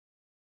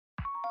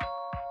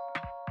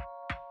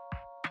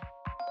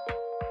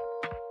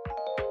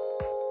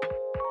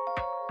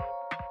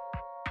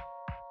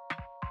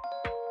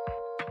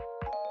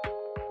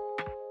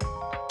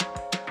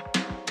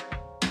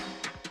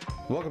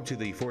Welcome to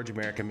the Forge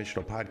America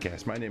Missional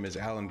Podcast. My name is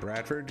Alan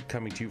Bradford,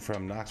 coming to you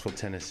from Knoxville,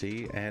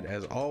 Tennessee. And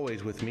as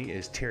always with me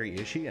is Terry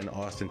Ishii in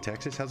Austin,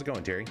 Texas. How's it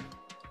going, Terry?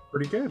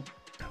 Pretty good.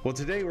 Well,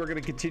 today we're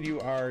going to continue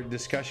our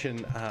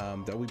discussion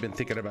that we've been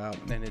thinking about,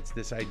 and it's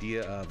this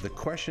idea of the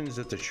questions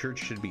that the church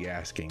should be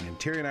asking. And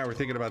Terry and I were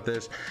thinking about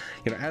this,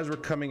 as we're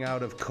coming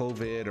out of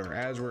COVID, or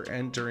as we're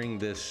entering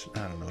this,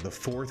 the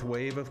fourth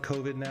wave of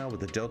COVID now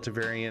with the Delta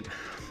variant.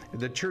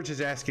 The church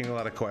is asking a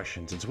lot of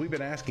questions, and so we've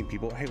been asking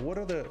people, hey, what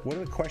are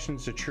the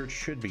questions the church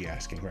should be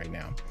asking right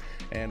now?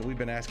 And we've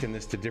been asking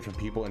this to different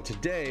people, and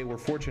today we're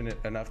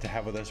fortunate enough to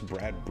have with us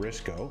Brad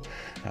Briscoe.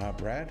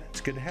 Brad,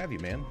 it's good to have you,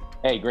 man.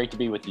 Hey, great to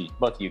be with you,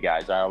 both of you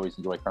guys. I always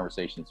enjoy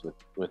conversations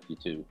with you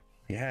too.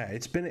 Yeah,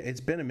 it's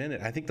been a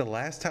minute. I think the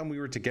last time we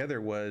were together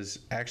was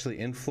actually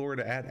in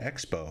Florida at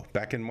Expo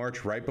back in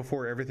March, right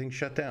before everything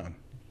shut down.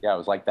 Yeah, it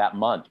was like that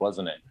month,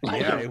 wasn't it?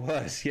 Yeah, it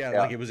was. Yeah,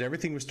 like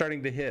everything was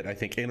starting to hit, I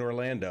think, in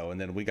Orlando,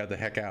 and then we got the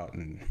heck out.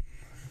 And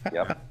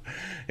yep.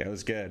 Yeah, it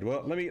was good.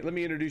 Well, let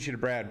me introduce you to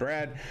Brad.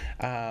 Brad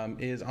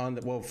is on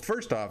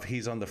first off,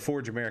 he's on the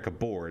Forge America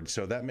board,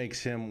 so that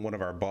makes him one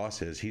of our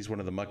bosses. He's one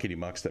of the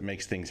muckety-mucks that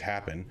makes things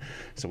happen,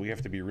 so we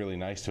have to be really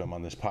nice to him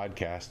on this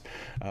podcast.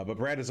 But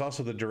Brad is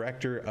also the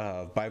director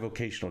of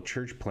bivocational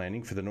church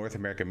planning for the North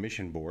America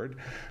Mission Board.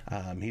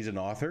 He's an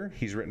author.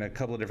 He's written a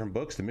couple of different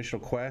books, The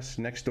Missional Quest,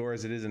 Next Door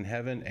as It Is in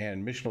Heaven,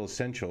 and Missional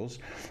Essentials.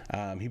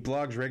 He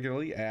blogs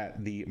regularly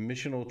at the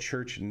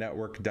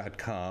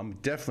missionalchurchnetwork.com.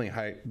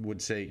 Definitely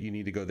would say you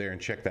need to go there and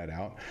check that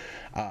out.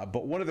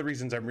 But one of the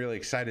reasons I'm really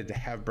excited to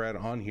have Brad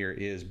on here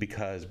is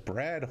because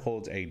Brad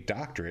holds a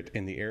doctorate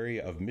in the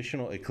area of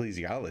missional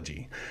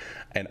ecclesiology,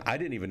 and I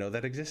didn't even know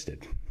that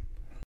existed.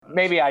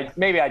 Maybe I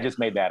just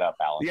made that up,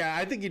 Alan. Yeah,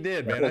 I think you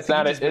did, man. It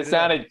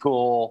sounded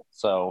cool,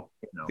 so.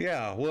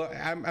 Yeah, well,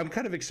 I'm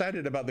kind of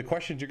excited about the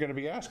questions you're going to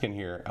be asking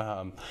here.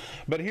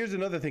 But here's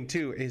another thing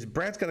too: is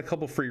Brad's got a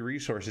couple free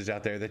resources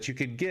out there that you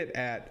could get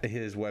at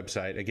his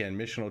website. Again,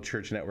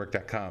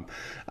 missionalchurchnetwork.com.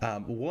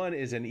 One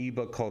is an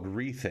ebook called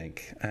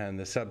Rethink, and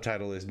the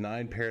subtitle is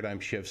 9 Paradigm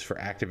Shifts for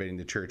Activating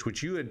the Church,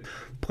 which you had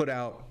put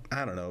out,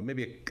 I don't know,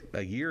 maybe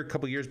a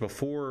couple years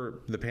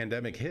before the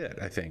pandemic hit,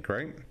 I think,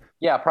 right?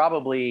 Yeah,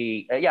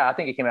 probably. I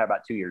think it came out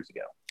about 2 years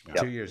ago. Yep.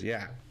 2 years,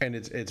 yeah. And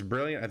it's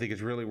brilliant. I think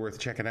it's really worth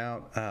checking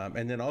out.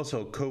 And then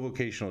also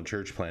co-vocational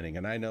church planning.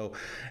 And I know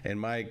in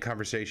my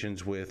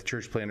conversations with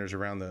church planners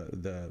around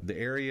the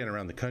area and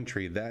around the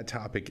country, that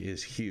topic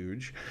is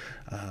huge.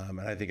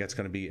 And I think that's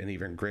going to be an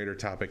even greater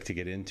topic to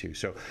get into.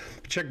 So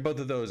check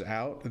both of those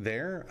out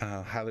there.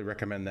 Highly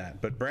recommend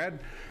that. But Brad,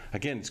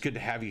 again, it's good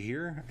to have you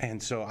here.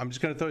 And so I'm just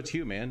going to throw it to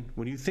you, man.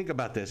 When you think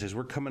about this, as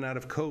we're coming out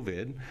of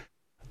COVID,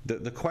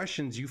 the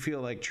questions you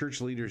feel like church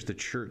leaders, the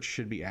church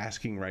should be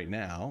asking right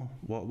now,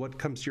 what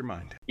comes to your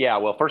mind? Yeah,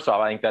 well, first off,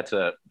 I think that's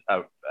a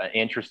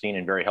interesting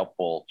and very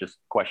helpful just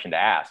question to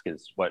ask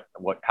is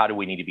how do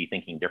we need to be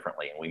thinking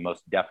differently? And we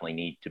most definitely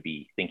need to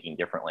be thinking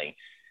differently.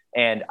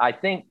 And I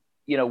think,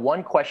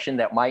 one question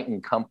that might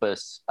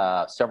encompass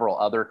several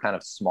other kind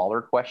of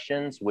smaller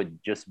questions would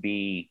just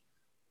be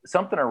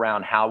something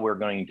around how we're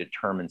going to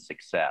determine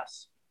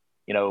success.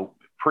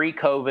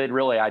 Pre-COVID,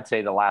 really, I'd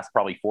say the last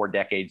probably 4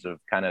 decades of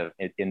kind of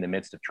in the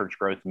midst of church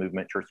growth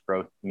movement, church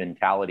growth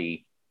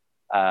mentality,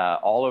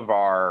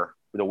 the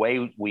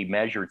way we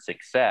measured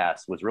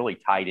success was really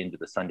tied into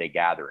the Sunday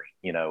gathering.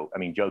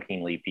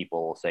 Jokingly,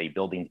 people will say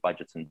buildings,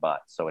 budgets, and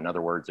butts. So in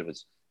other words, it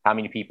was how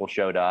many people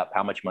showed up,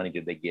 how much money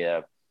did they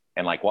give,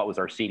 and like what was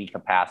our seating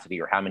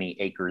capacity or how many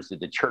acres did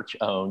the church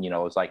own? It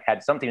was like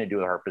had something to do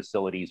with our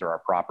facilities or our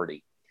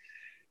property.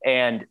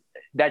 And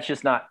that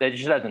just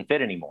doesn't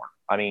fit anymore.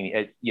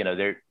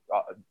 The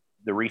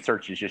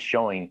research is just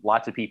showing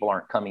lots of people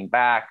aren't coming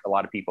back. A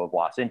lot of people have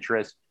lost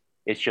interest.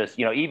 It's just,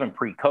 even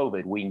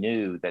pre-COVID, we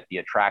knew that the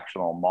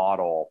attractional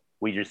model,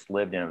 we just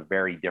lived in a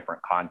very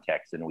different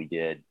context than we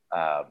did,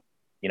 5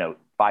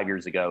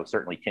 years ago,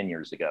 certainly 10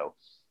 years ago.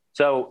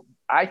 So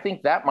I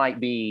think that might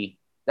be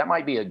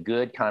a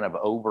good kind of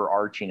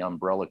overarching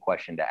umbrella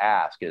question to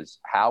ask is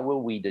how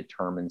will we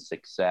determine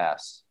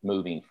success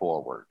moving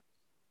forward?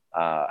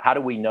 How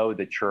do we know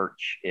the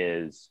church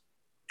is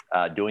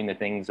doing the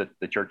things that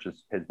the church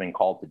has been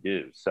called to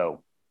do?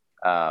 So,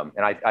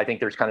 and I think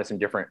there's kind of some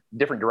different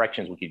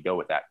directions we could go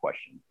with that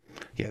question.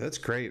 Yeah, that's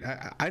great.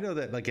 I know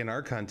that like in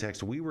our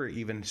context, we were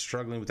even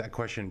struggling with that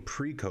question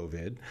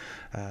pre-COVID,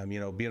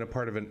 being a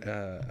part of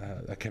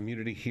a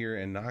community here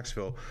in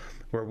Knoxville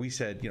where we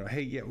said,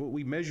 hey, yeah,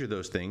 we measure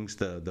those things,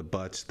 the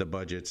butts, the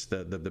budgets,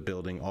 the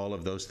building, all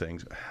of those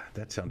things.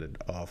 That sounded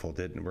awful,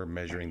 didn't it? We're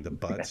measuring the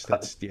butts.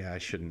 I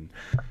shouldn't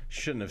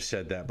have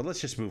said that, but let's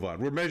just move on.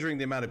 We're measuring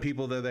the amount of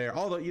people that are there,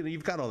 although,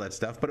 you've got all that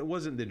stuff, but it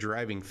wasn't the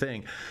driving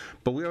thing.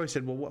 But we always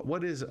said, well,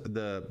 what is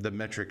the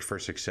metric for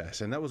success?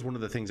 And that was one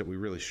of the things that we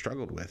really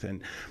struggled with.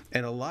 And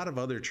a lot of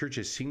other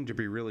churches seem to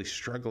be really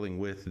struggling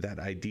with that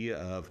idea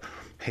of,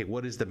 hey,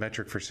 what is the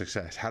metric for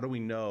success? How do we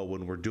know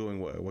when we're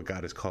doing what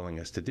God is calling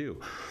us to do?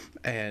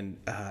 And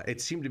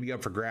it seemed to be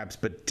up for grabs,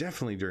 but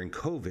definitely during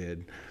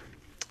COVID,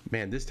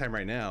 Man, this time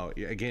right now,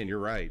 again, you're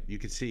right. You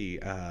could see,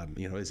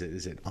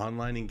 is it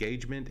online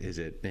engagement? Is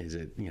it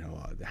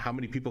how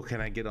many people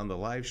can I get on the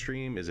live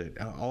stream? Is it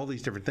all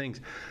these different things?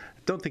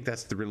 Don't think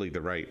that's really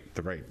the right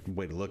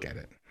way to look at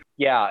it.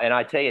 Yeah, and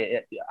I tell you,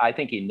 I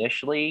think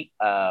initially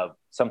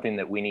something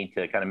that we need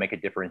to kind of make a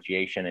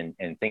differentiation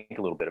and think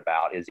a little bit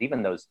about is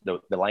even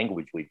the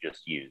language we've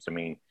just used. I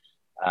mean,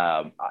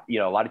 a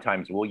lot of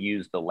times we'll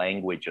use the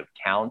language of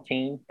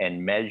counting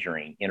and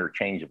measuring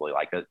interchangeably,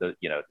 like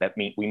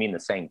we mean the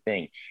same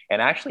thing.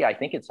 And actually, I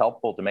think it's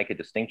helpful to make a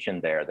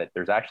distinction there that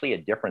there's actually a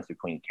difference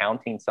between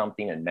counting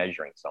something and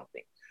measuring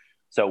something.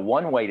 So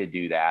one way to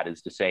do that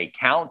is to say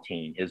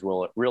counting is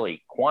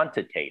really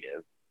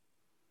quantitative.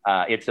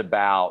 It's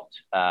about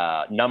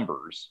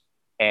numbers,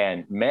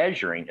 and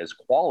measuring is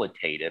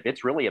qualitative.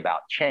 It's really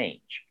about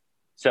change.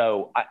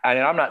 So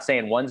I'm not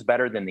saying one's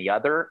better than the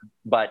other,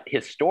 but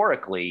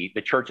historically,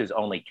 the church has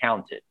only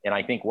counted. And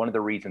I think one of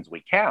the reasons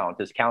we count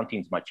is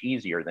counting is much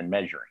easier than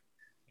measuring.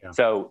 Yeah.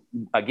 So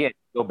again,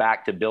 go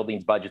back to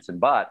buildings, budgets,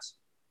 and butts.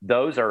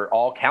 Those are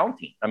all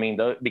counting. I mean,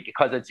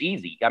 because it's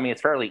easy. I mean,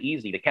 it's fairly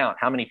easy to count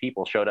how many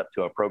people showed up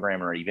to a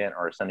program or event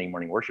or a Sunday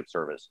morning worship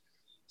service.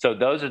 So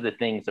those are the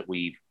things that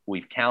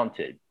we've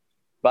counted.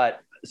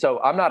 But so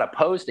I'm not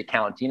opposed to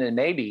counting, and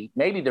maybe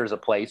there's a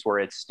place where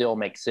it still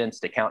makes sense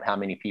to count how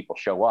many people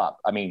show up.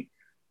 I mean,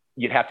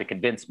 you'd have to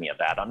convince me of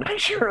that. I'm not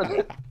sure.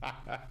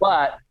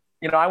 But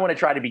I want to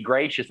try to be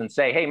gracious and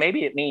say, hey,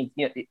 maybe it means,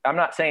 I'm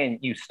not saying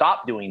you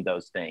stop doing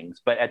those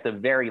things, but at the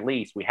very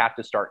least, we have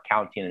to start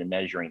counting and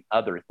measuring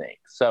other things.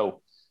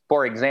 So,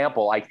 for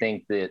example, I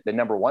think that the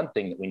number one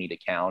thing that we need to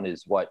count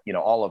is what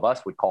all of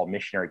us would call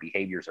missionary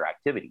behaviors or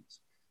activities.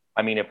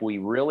 I mean, if we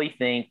really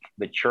think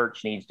the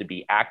church needs to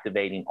be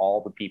activating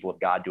all the people of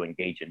God to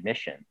engage in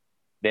mission,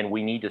 then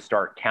we need to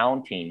start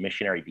counting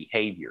missionary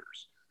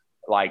behaviors.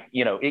 Like,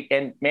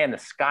 and man, the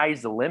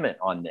sky's the limit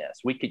on this.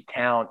 We could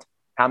count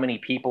how many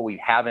people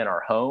we have in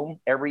our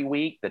home every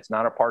week that's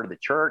not a part of the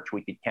church.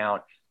 We could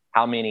count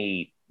how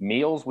many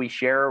meals we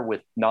share with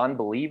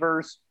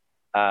non-believers.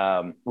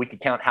 We could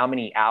count how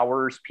many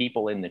hours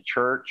people in the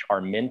church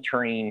are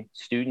mentoring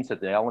students at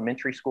the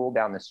elementary school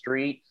down the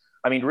street.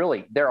 I mean,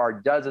 really, there are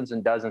dozens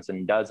and dozens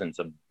and dozens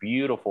of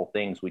beautiful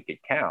things we could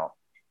count.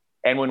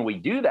 And when we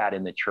do that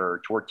in the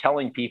church, we're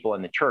telling people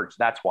in the church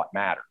that's what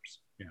matters.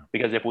 Yeah.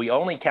 Because if we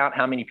only count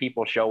how many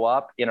people show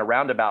up in a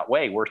roundabout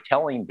way, we're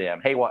telling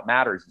them, hey, what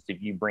matters is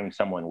if you bring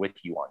someone with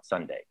you on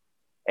Sunday.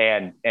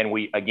 And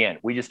we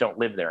just don't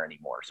live there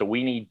anymore. So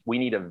we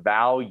need to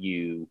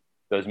value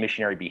those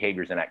missionary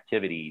behaviors and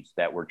activities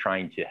that we're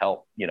trying to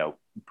help,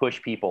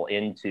 push people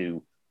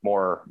into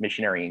more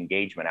missionary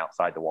engagement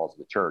outside the walls of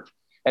the church.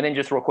 And then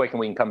just real quick, and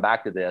we can come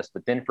back to this,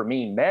 but then for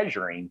me,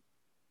 measuring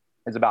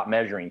is about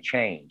measuring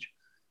change.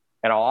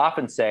 And I'll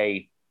often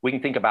say, we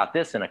can think about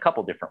this in a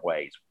couple different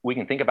ways. We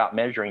can think about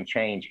measuring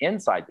change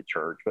inside the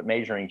church, but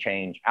measuring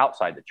change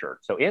outside the church.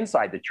 So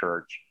inside the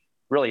church,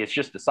 really, it's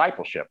just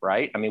discipleship,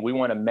 right? I mean, we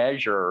want to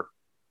measure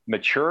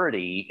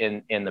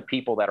maturity in the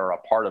people that are a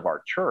part of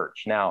our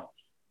church. Now,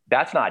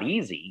 that's not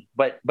easy,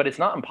 but it's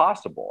not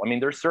impossible. I mean,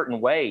 there's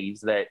certain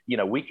ways that,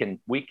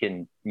 we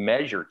can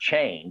measure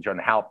change on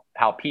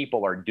how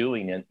people are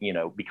doing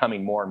and,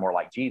 becoming more and more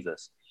like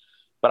Jesus.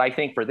 But I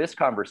think for this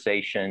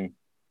conversation,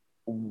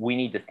 we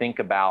need to think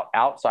about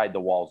outside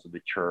the walls of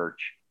the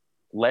church.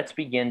 Let's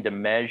begin to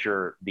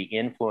measure the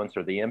influence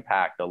or the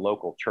impact the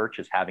local church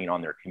is having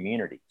on their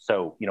community.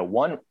 So,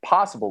 one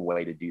possible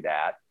way to do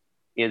that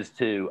is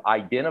to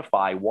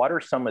identify what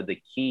are some of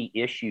the key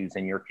issues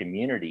in your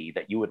community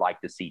that you would like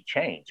to see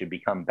change and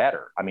become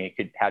better. I mean, it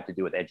could have to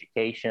do with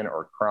education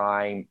or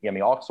crime,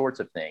 all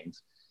sorts of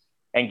things,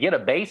 and get a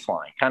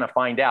baseline, kind of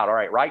find out, all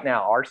right, right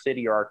now, our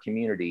city or our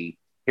community,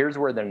 here's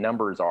where the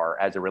numbers are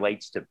as it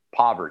relates to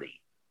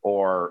poverty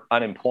or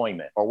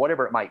unemployment or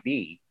whatever it might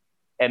be.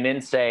 And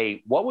then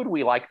say, what would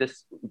we like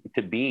this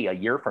to be a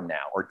year from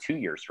now or 2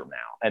 years from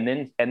now? And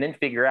then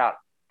figure out,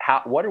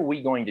 what are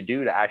we going to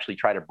do to actually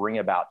try to bring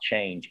about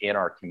change in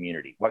our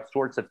community? What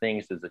sorts of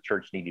things does the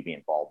church need to be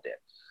involved in?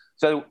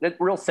 So it's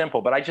real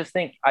simple, but I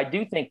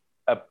do think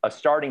a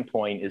starting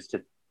point is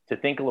to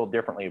think a little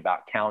differently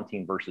about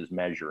counting versus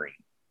measuring.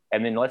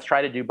 And then let's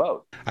try to do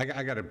both. I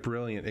got a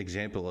brilliant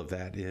example of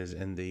that is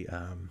in the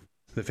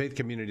faith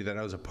community that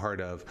I was a part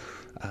of.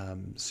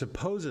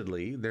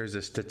 Supposedly, there's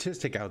a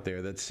statistic out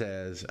there that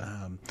says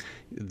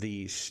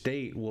the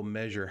state will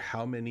measure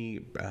how many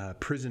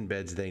prison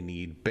beds they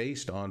need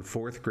based on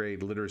fourth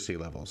grade literacy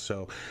levels.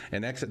 So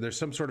there's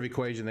some sort of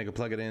equation they can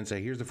plug it in and say,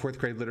 here's the fourth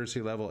grade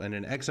literacy level, and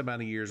in X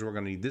amount of years, we're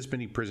going to need this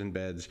many prison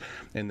beds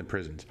in the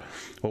prisons.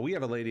 Well, we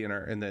have a lady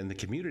in the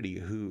community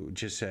who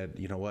just said,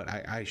 you know what,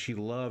 she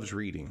loves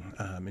reading,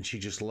 and she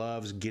just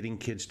loves getting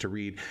kids to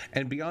read.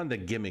 And beyond the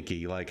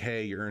gimmicky, like,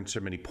 hey, you earned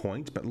so many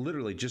points, but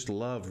literally just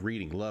love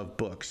reading, love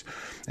books.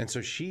 And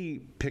so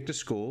she picked a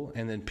school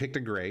and then picked a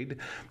grade,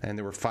 and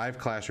there were 5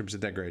 classrooms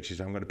at that grade. She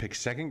said, I'm going to pick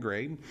second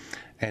grade,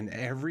 And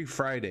every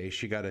Friday,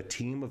 she got a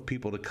team of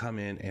people to come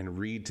in and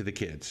read to the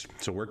kids.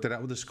 So worked it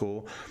out with the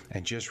school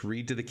and just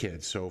read to the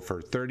kids. So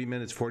for 30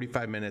 minutes,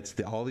 45 minutes,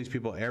 all these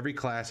people, every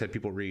class had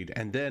people read.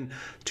 And then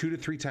 2 to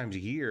 3 times a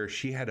year,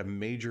 she had a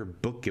major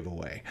book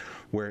giveaway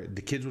where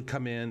the kids would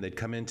come in, they'd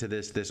come into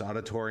this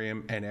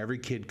auditorium, and every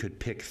kid could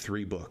pick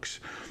 3 books.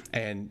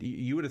 And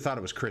you would have thought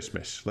it was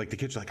Christmas. Like the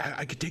kids were like,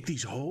 I could take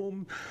these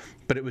home.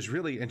 But it was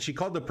really, and she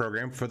called the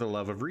program For the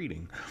Love of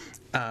Reading.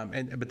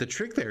 But the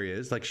trick there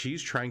is, like,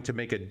 she's trying to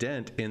make a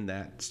dent in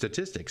that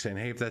statistic, saying,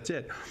 hey, if that's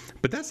it.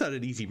 But that's not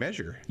an easy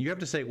measure. You have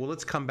to say, well,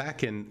 let's come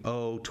back in,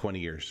 20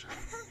 years.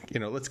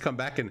 Let's come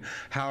back in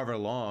however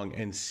long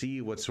and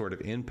see what sort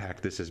of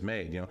impact this has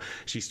made.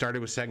 She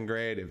started with 2nd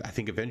grade. I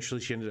think eventually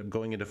she ended up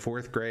going into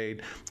 4th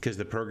grade because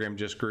the program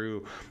just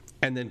grew.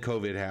 And then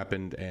COVID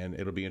happened, and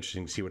it'll be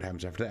interesting to see what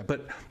happens after that.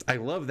 But I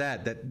love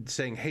that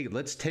saying, hey,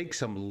 let's take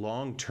some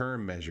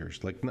long-term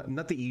measures, like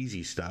not the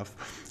easy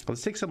stuff.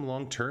 Let's take some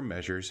long-term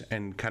measures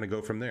and kind of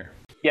go from there.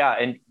 Yeah.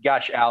 And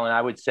gosh, Alan,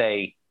 I would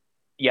say,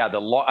 yeah,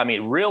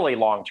 really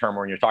long-term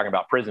when you're talking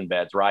about prison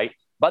beds, right?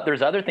 But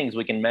there's other things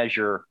we can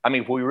measure. I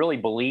mean, if we really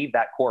believe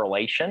that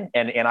correlation,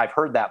 and I've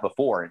heard that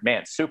before, and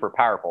man, it's super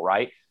powerful,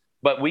 right?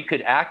 But we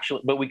could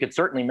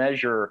certainly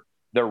measure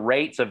the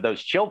rates of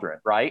those children,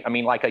 right? I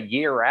mean, like a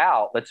year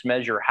out, let's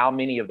measure how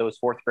many of those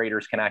 4th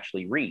graders can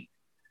actually read.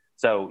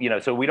 So,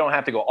 so we don't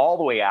have to go all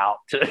the way out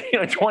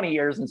to 20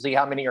 years and see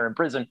how many are in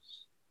prison.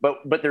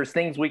 But there's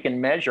things we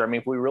can measure. I mean,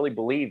 if we really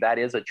believe that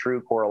is a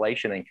true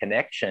correlation and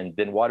connection,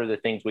 then what are the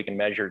things we can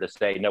measure to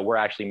say, no, we're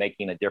actually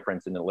making a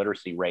difference in the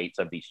literacy rates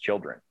of these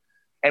children?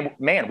 And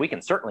man, we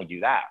can certainly do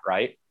that,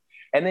 right?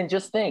 And then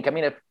just think, I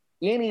mean, if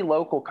any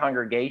local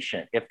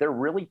congregation, if they're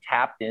really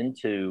tapped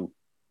into,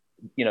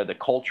 the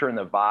culture and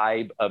the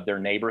vibe of their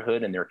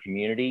neighborhood and their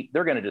community,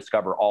 they're going to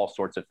discover all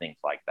sorts of things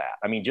like that.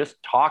 I mean, just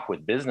talk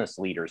with business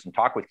leaders and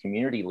talk with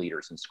community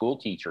leaders and school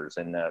teachers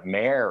and the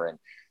mayor, and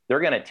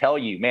they're going to tell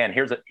you, man,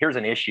 here's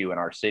an issue in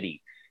our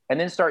city. And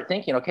then start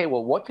thinking, okay,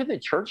 well, what could the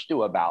church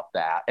do about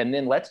that? And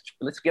then let's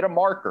get a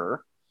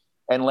marker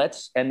and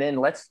let's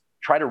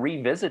try to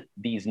revisit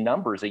these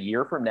numbers a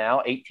year from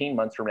now, 18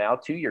 months from now,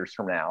 2 years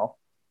from now.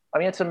 I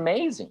mean, it's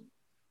amazing.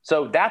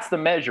 So that's the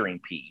measuring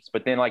piece.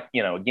 But then,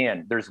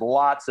 again, there's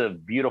lots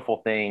of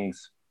beautiful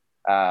things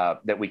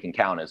that we can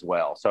count as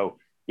well. So,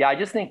 yeah, I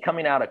just think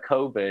coming out of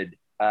COVID,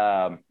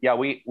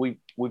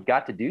 we've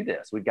got to do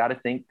this. We've got to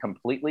think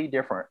completely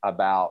different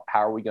about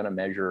how are we going to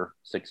measure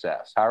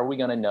success? How are we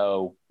going to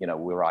know,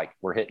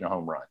 we're hitting a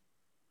home run?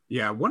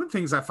 Yeah, one of the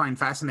things I find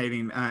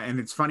fascinating, and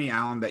it's funny,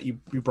 Alan, that you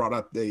brought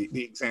up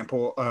the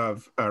example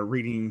of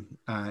reading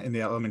in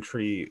the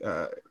elementary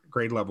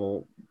grade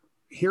level.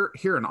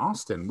 Here in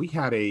Austin, we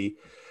had a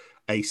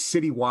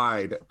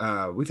citywide,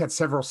 we've had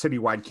several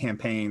citywide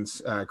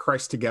campaigns.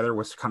 Christ Together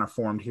was kind of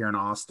formed here in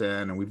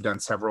Austin, and we've done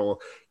several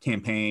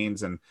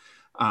campaigns. And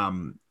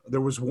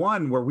there was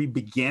one where we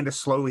began to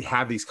slowly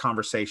have these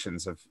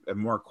conversations of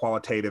more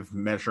qualitative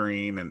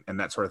measuring and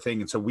that sort of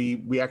thing. And so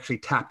we actually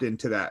tapped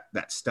into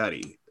that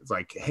study. It's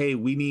like, hey,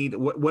 we need,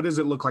 what does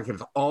it look like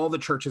if all the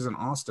churches in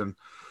Austin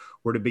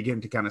were to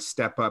begin to kind of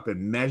step up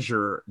and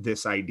measure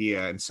this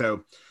idea? And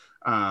so,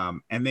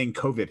 and then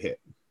COVID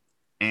hit.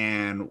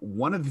 And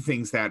one of the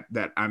things that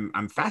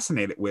I'm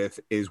fascinated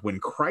with is when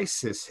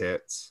crisis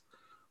hits,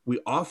 we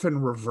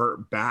often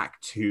revert back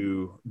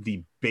to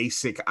the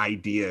basic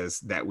ideas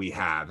that we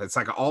have. It's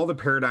like all the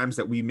paradigms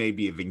that we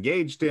maybe have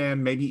engaged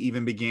in, maybe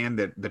even began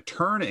the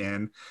turn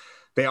in,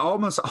 they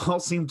almost all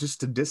seem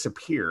just to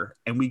disappear.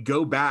 And we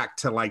go back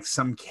to like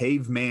some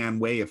caveman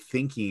way of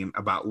thinking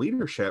about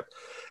leadership.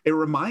 It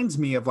reminds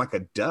me of like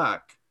a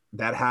duck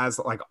that has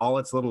like all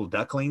its little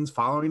ducklings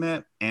following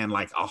it, and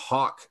like a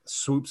hawk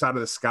swoops out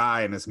of the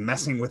sky and is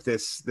messing with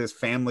this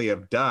family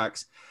of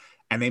ducks,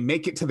 and they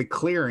make it to the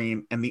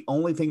clearing, and the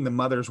only thing the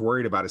mother's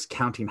worried about is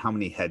counting how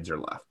many heads are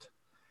left.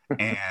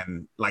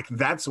 And like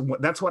that's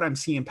what I'm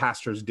seeing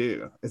pastors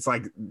do. It's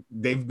like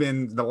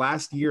the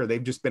last year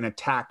they've just been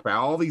attacked by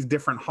all these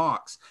different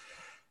hawks,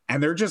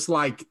 and they're just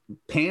like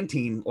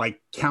panting, like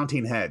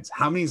counting heads.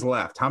 How many's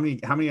left? How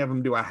many of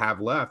them do I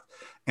have left?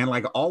 And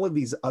like all of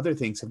these other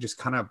things have just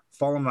kind of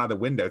fallen out of the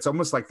window. It's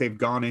almost like they've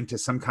gone into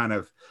some kind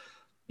of,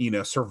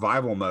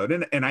 survival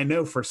mode. And I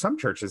know for some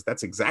churches,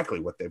 that's exactly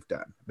what they've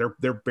done.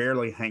 They're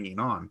barely hanging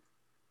on.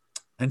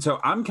 And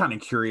so I'm kind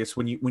of curious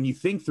when you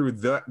think through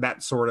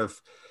that sort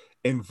of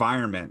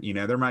environment,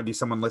 there might be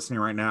someone listening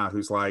right now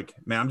who's like,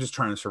 man, I'm just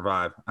trying to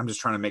survive. I'm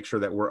just trying to make sure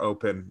that we're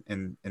open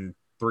in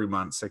 3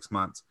 months, 6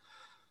 months.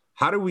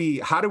 How do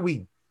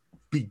we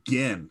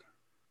begin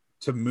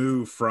to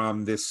move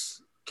from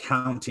this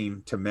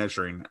counting to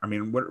measuring? I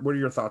mean, what are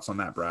your thoughts on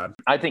that, Brad?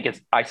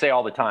 I say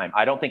all the time,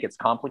 I don't think it's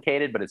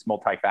complicated, but it's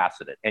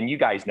multifaceted. And you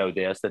guys know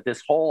that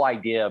this whole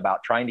idea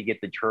about trying to get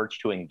the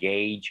church to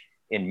engage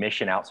in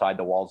mission outside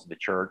the walls of the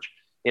church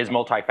is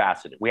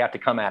multifaceted. We have to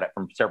come at it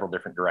from several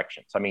different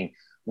directions. I mean,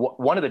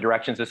 one of the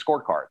directions is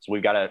scorecards.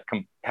 We've got to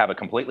have a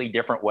completely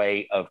different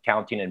way of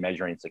counting and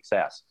measuring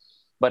success.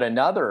 But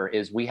another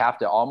is we have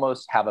to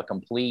almost have a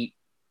complete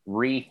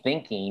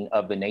rethinking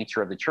of the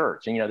nature of the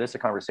church. And, this is a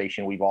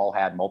conversation we've all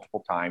had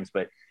multiple times,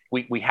 but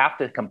we have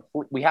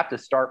to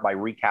start by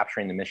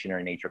recapturing the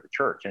missionary nature of the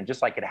church. And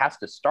just like it has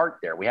to start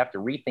there, we have to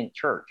rethink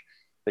church.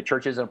 The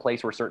church isn't a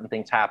place where certain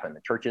things happen.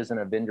 The church isn't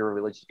a vendor of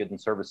religious goods and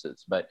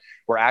services, but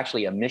we're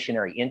actually a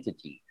missionary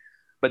entity.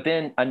 But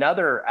then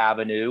another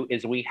avenue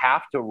is we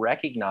have to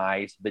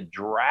recognize the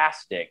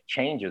drastic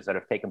changes that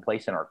have taken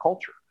place in our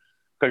culture.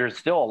 Because there's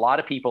still a lot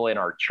of people in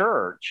our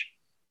church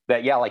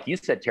that, like you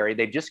said, Terry,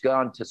 they've just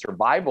gone to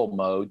survival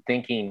mode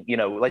thinking,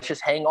 let's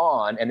just hang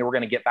on and then we're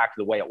going to get back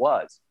to the way it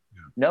was. Yeah.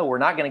 No, we're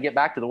not going to get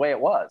back to the way it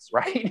was,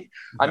 right? Yeah.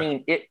 I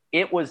mean,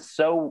 it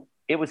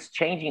was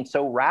changing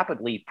so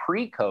rapidly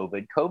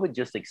pre-COVID. COVID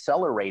just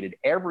accelerated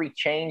every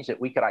change that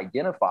we could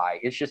identify.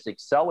 It's just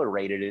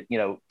accelerated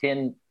it,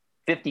 10,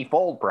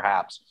 50-fold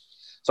perhaps.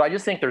 So I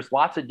just think there's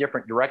lots of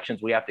different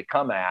directions we have to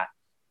come at.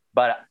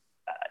 But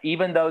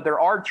even though there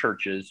are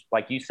churches,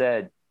 like you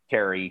said,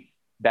 Terry,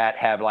 that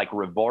have like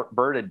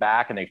reverted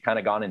back and they've kind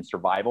of gone in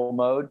survival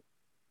mode,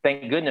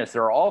 thank goodness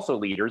there are also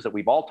leaders that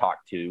we've all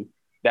talked to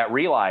that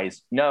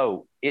realize,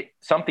 no,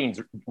 something's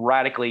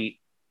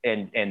radically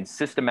and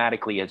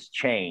systematically has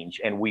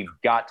changed and we've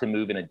got to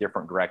move in a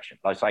different direction.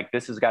 It's like,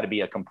 this has got to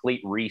be a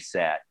complete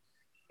reset.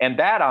 And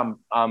that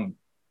I'm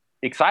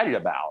excited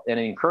about and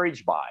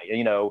encouraged by,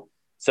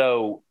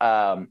 So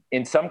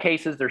in some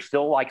cases, there's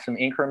still like some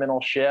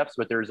incremental shifts,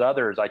 but there's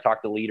others. I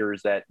talk to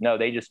leaders that no,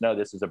 they just know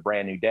this is a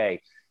brand new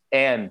day.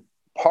 And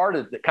part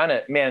of the kind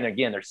of, man,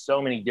 again, there's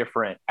so many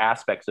different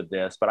aspects of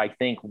this, but I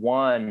think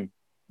one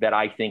that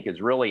I think is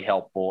really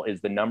helpful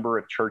is the number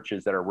of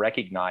churches that are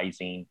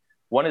recognizing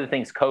one of the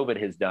things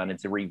COVID has done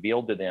is it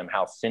revealed to them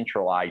how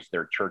centralized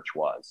their church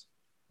was,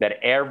 that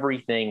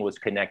everything was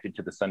connected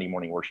to the Sunday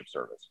morning worship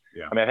service.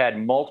 Yeah. I mean, I've had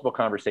multiple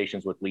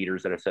conversations with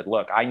leaders that have said,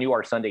 look, I knew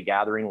our Sunday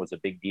gathering was a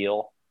big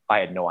deal. I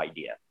had no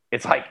idea.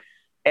 It's like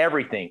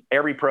everything,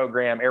 every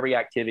program, every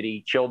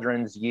activity,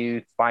 children's,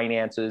 youth,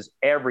 finances,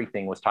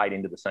 everything was tied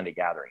into the Sunday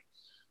gathering.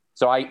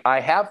 So I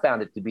have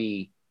found it to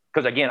be,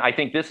 because again, I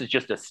think this is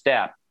just a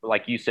step,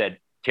 like you said,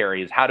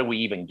 Terry, is how do we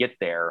even get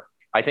there?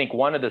 I think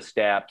one of the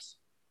steps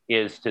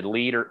is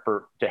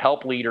to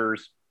help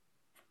leaders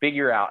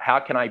figure out how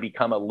can I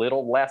become a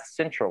little less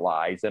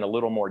centralized and a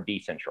little more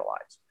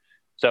decentralized.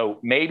 So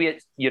maybe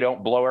it's, you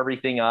don't blow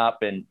everything up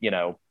and,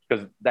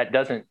 because that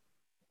doesn't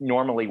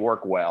normally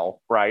work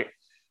well, right?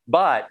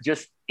 But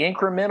just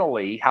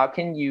incrementally, how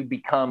can you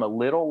become a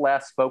little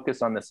less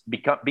focused on this,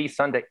 be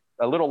Sunday,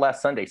 a little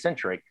less Sunday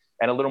centric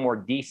and a little more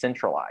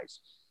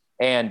decentralized?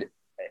 And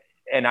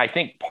I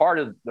think part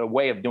of the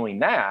way of doing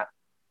that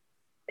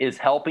is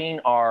helping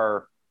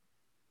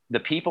the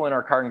people in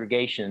our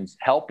congregations,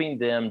 helping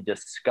them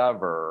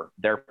discover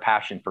their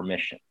passion for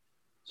mission.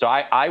 So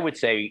I would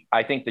say,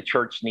 I think the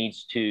church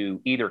needs to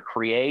either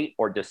create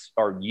or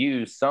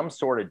use some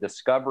sort of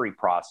discovery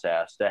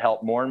process to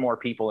help more and more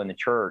people in the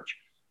church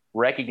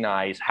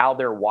recognize how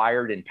they're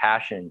wired and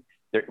passion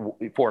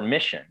for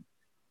mission,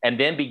 and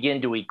then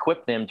begin to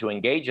equip them to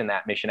engage in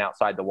that mission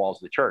outside the walls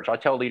of the church. I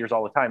tell leaders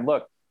all the time,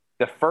 look,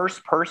 the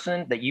first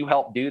person that you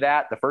help do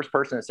that, the first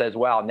person that says,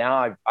 wow,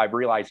 now I've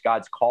realized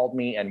God's called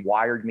me and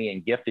wired me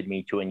and gifted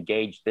me to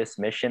engage this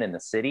mission in the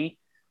city.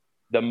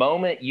 The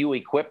moment you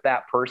equip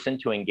that person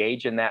to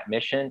engage in that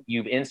mission,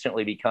 you've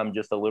instantly become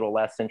just a little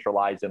less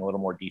centralized and a little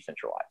more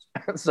decentralized.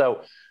 So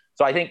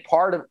I think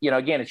part of,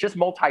 again, it's just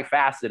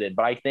multifaceted,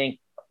 but I think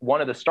one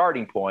of the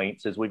starting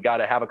points is we've got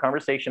to have a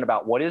conversation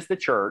about what is the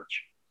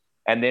church.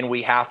 And then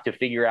we have to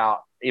figure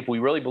out, if we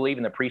really believe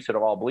in the priesthood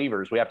of all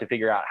believers, we have to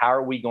figure out how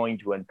are we going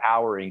to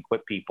empower and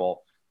equip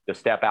people to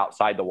step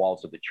outside the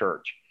walls of the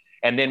church.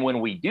 And then when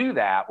we do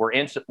that, we're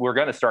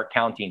going to start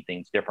counting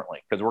things differently,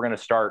 because we're going to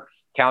start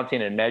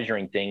counting and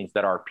measuring things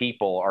that our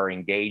people are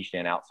engaged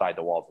in outside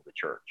the walls of the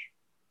church.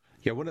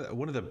 Yeah, one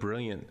of the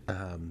brilliant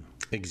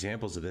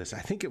examples of this, I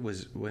think it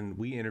was when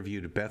we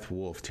interviewed Beth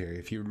Wolf, Terry,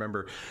 if you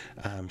remember.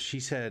 She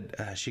said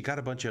she got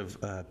a bunch of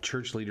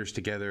church leaders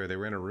together. They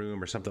were in a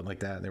room or something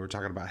like that, and they were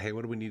talking about, hey,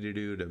 what do we need to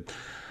do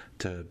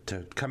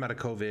to come out of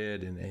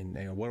COVID,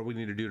 and what do we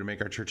need to do to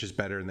make our churches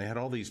better? And they had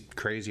all these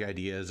crazy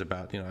ideas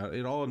about,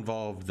 it all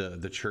involved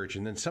the church.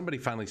 And then somebody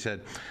finally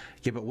said,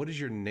 yeah, but what does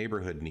your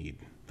neighborhood need?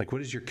 Like, what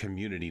does your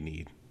community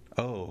need?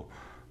 Oh,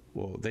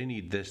 well, they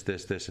need this,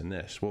 this, this, and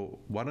this. Well,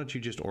 why don't you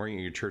just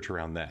orient your church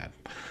around that?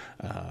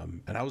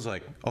 And I was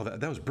like, oh,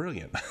 that was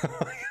brilliant.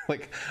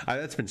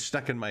 That's been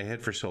stuck in my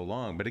head for so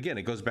long. But again,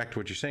 it goes back to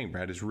what you're saying,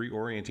 Brad, is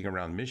reorienting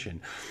around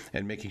mission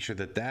and making sure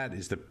that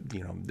is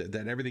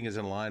that everything is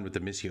in line with the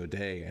Missio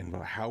Dei and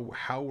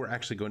how we're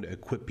actually going to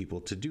equip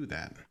people to do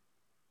that.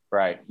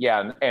 Right.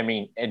 Yeah. I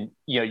mean, and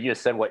you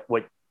just said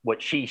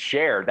what she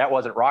shared, that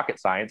wasn't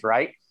rocket science,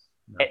 right?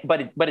 No.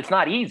 But it's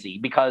not easy,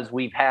 because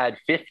we've had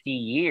 50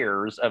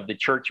 years of the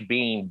church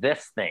being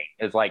this thing.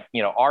 It's like,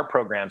 our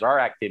programs, our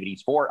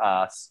activities for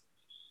us.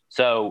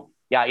 So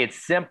yeah,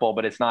 it's simple,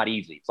 but it's not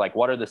easy. It's like,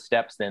 what are the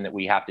steps then that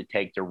we have to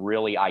take to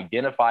really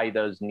identify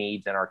those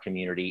needs in our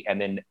community,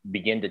 and then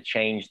begin to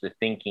change the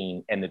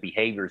thinking and the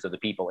behaviors of the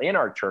people in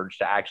our church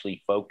to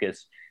actually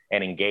focus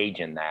and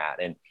engage in that.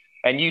 And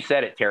And you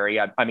said it, Terry.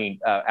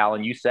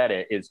 Alan, you said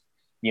it is,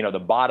 the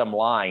bottom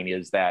line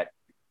is that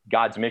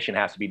God's mission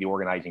has to be the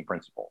organizing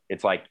principle.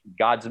 It's like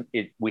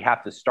we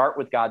have to start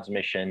with God's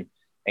mission,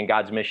 and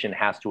God's mission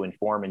has to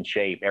inform and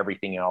shape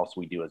everything else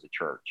we do as a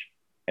church.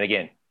 And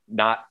again,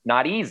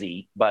 not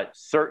easy, but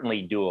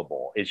certainly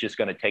doable. It's just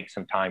going to take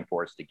some time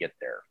for us to get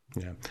there.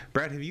 Yeah.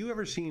 Brad, have you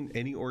ever seen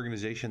any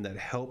organization that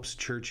helps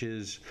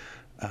churches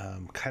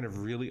kind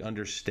of really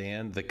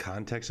understand the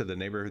context of the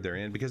neighborhood they're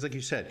in? Because like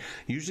you said,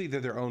 usually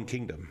they're their own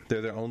kingdom.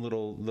 They're their own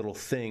little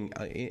thing,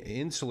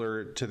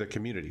 insular to the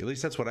community. At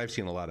least that's what I've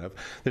seen a lot of.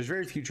 There's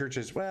very few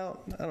churches,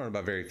 well, I don't know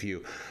about very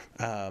few.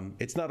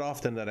 It's not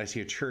often that I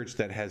see a church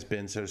that has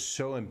been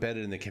so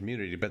embedded in the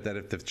community, but that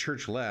if the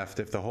church left,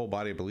 if the whole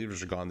body of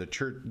believers are gone,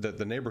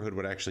 the neighborhood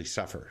would actually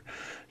suffer.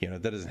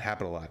 That doesn't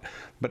happen a lot.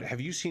 But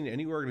have you seen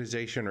any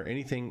organization or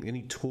anything,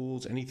 any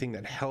tools, anything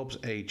that helps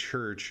a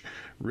church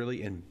really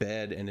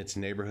embed in its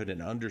neighborhood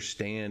and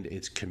understand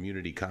its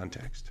community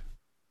context?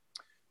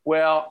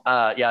 Well,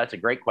 yeah, that's a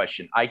great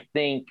question. I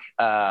think,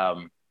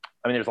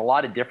 there's a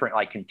lot of different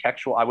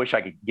contextual. I wish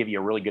I could give you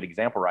a really good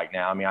example right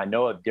now. I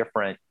know of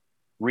different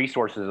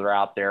resources that are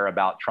out there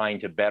about trying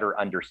to better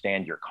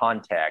understand your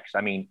context.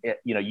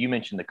 You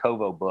mentioned the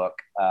Covo book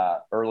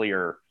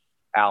earlier,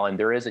 Alan.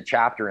 There is a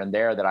chapter in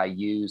there that I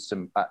use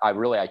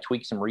I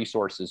tweak some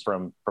resources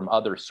from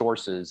other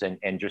sources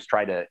and just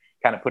try to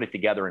kind of put it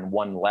together in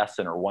one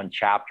lesson or one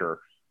chapter.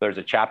 There's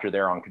a chapter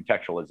there on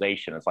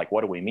contextualization. It's like,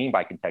 what do we mean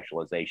by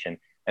contextualization?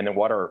 And then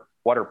what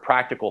are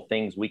practical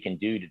things we can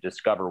do to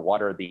discover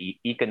what are the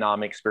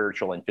economic,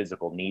 spiritual, and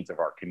physical needs of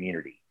our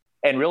community?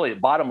 And really, the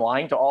bottom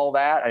line to all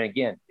that, and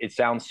again, it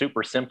sounds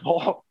super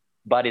simple,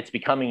 but it's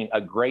becoming a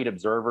great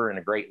observer and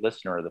a great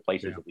listener of the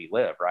places that we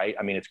live, right?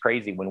 It's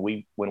crazy when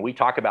we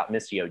talk about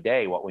Missio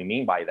Dei, what we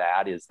mean by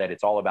that is that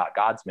it's all about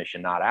God's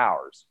mission, not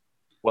ours.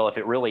 Well, if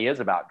it really is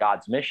about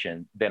God's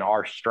mission, then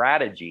our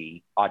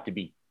strategy ought to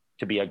be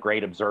a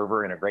great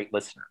observer and a great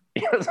listener.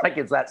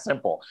 It's that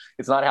simple.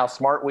 It's not how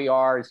smart we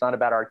are. It's not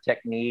about our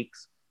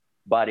techniques.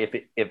 But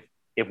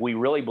if we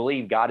really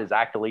believe God is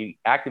actively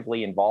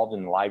involved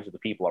in the lives of the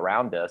people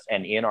around us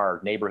and in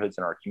our neighborhoods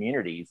and our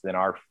communities, then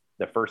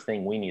the first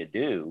thing we need to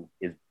do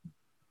is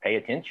pay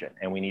attention,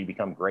 and we need to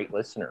become great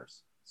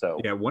listeners. So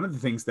yeah, one of the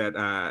things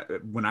that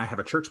when I have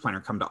a church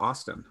planner come to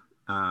Austin,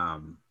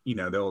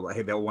 they'll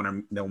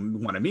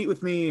want to meet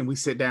with me, and we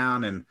sit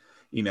down, and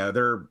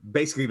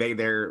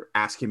they're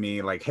asking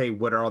me like, hey,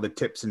 what are all the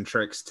tips and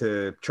tricks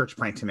to church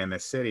planting in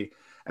this city?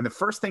 And the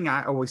first thing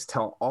I always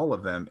tell all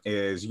of them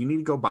is you need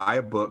to go buy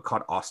a book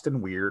called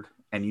Austin Weird,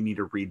 and you need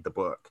to read the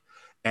book.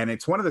 And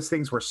it's one of those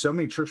things where so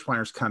many church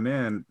planners come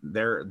in,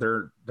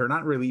 they're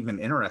not really even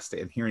interested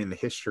in hearing the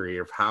history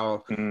of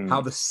how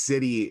the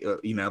city,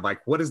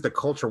 what is the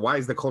culture? Why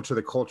is the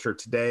culture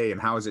today?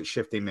 And how is it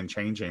shifting and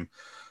changing?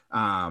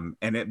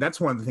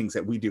 That's one of the things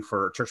that we do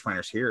for church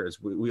planners here is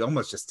we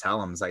almost just tell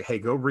them, it's like, hey,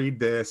 go read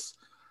this,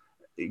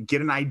 get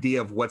an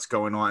idea of what's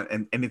going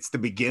on. And it's the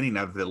beginning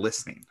of the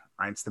listening,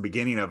 right? It's the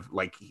beginning of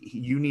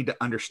you need to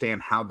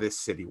understand how this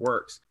city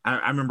works.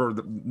 I remember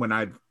when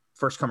I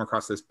first come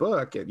across this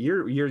book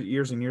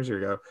years and years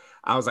ago,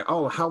 I was like,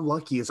 oh, how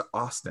lucky is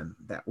Austin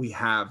that we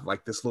have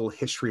this little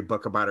history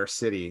book about our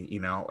city,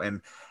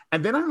 and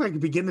then I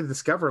begin to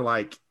discover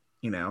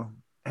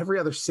every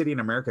other city in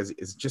America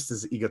is just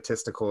as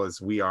egotistical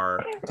as we are.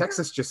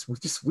 Texas,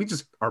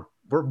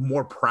 we're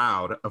more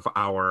proud of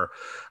our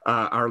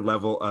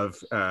level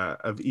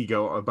of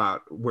ego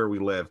about where we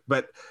live.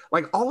 But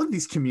all of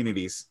these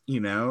communities,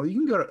 you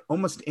can go to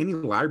almost any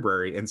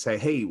library and say,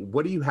 hey,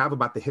 what do you have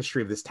about the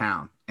history of this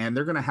town? And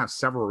they're going to have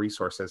several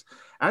resources.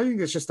 I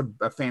think it's just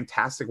a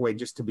fantastic way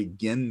just to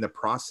begin the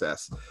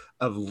process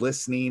of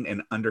listening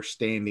and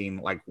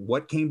understanding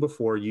what came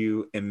before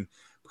you, and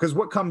because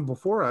what comes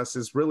before us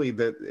is really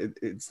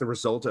it's the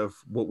result of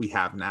what we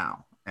have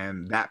now.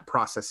 And that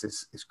process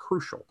is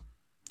crucial.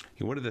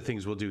 One of the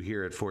things we'll do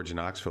here at Forge in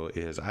Knoxville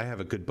is I have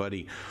a good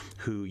buddy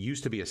who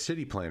used to be a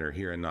city planner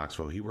here in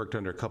Knoxville. He worked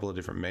under a couple of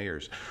different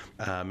mayors,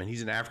 and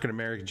he's an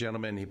African-American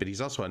gentleman, but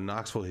he's also a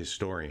Knoxville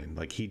historian.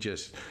 He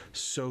just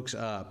soaks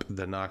up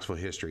the Knoxville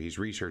history. He's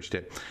researched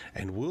it,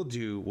 and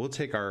we'll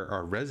take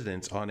our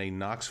residents on a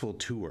Knoxville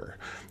tour.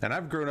 And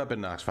I've grown up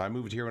in Knoxville. I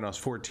moved here when I was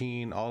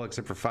 14, all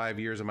except for 5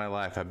 years of my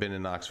life I've been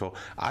in Knoxville.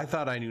 I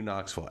thought I knew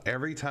Knoxville.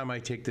 Every time I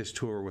take this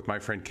tour with my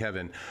friend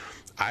Kevin,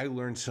 I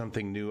learned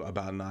something new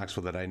about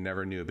Knoxville that I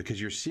never knew, because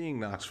you're seeing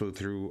Knoxville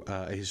through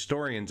a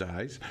historian's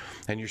eyes,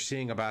 and you're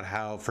seeing about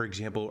how, for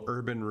example,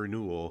 urban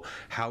renewal,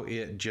 how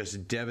it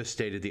just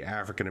devastated the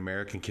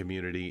African-American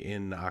community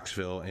in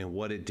Knoxville and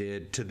what it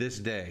did to this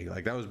day.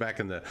 That was back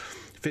in the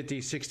 50s,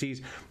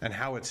 60s, and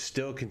how it's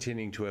still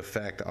continuing to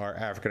affect our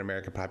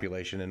African-American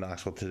population in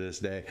Knoxville to this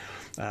day.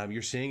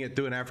 You're seeing it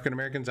through an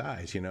African-American's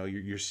eyes.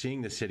 You're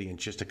seeing the city in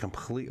just a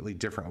completely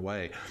different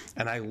way.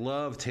 And I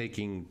love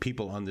taking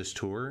people on this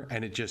tour,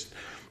 and it's just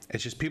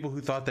people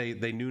who thought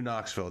they knew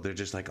Knoxville. They're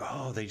just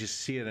they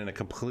just see it in a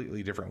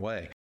completely different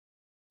way.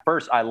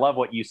 First, I love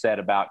what you said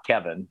about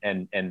Kevin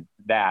and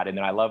that. And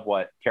then I love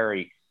what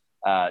Terry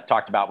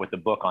talked about with the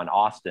book on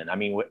Austin. I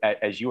mean,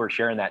 as you were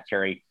sharing that,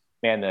 Terry,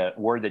 man, the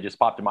word that just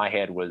popped in my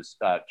head was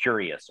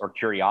curious or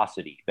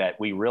curiosity. That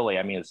we really,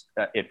 I mean,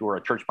 if we're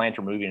a church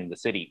planter moving into the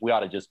city, we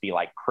ought to just be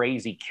like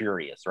crazy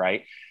curious,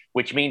 right?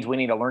 Which means we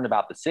need to learn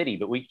about the city,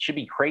 but we should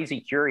be crazy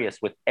curious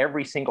with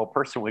every single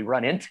person we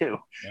run into.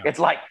 Yeah. It's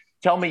like,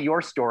 tell me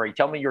your story.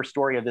 Tell me your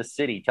story of this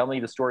city. Tell me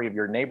the story of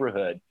your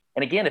neighborhood.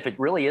 And again, if it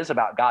really is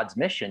about God's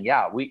mission,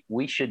 yeah,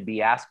 we should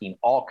be asking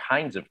all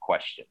kinds of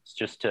questions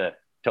just to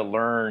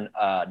learn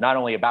not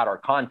only about our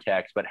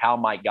context, but how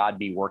might God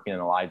be working in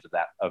the lives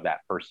of that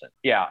person.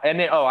 Yeah. And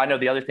then, I know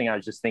the other thing I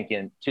was just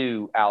thinking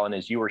too, Alan,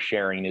 as you were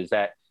sharing, is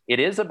that it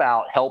is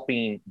about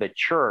helping the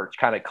church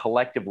kind of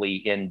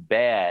collectively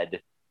embed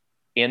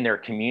in their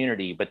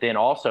community. But then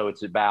also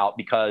it's about,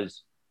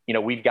 because,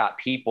 we've got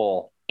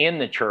people in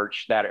the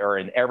church that are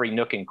in every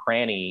nook and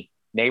cranny,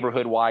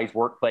 neighborhood-wise,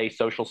 workplace,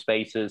 social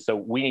spaces. So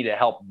we need to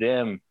help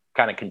them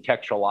kind of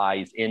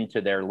contextualize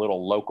into their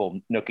little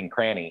local nook and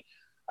cranny.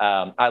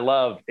 I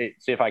love it,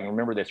 see if I can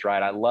remember this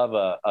right. I love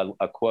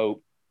a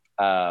quote,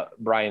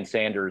 Brian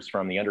Sanders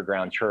from the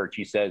Underground Church.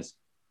 He says,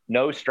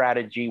 "No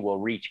strategy will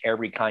reach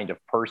every kind of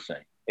person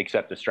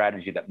except a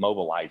strategy that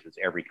mobilizes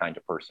every kind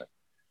of person."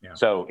 Yeah.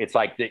 So it's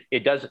like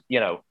it doesn't,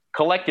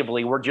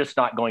 collectively, we're just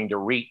not going to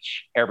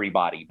reach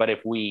everybody. But if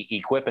we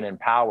equip and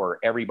empower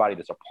everybody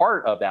that's a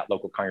part of that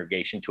local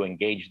congregation to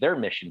engage their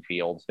mission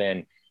fields,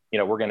 then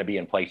we're going to be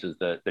in places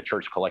the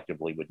church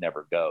collectively would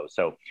never go.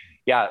 So,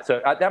 yeah,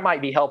 so that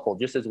might be helpful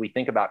just as we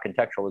think about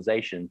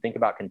contextualization, think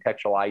about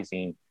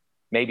contextualizing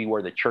maybe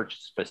where the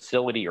church's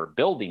facility or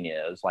building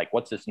is, like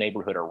what's this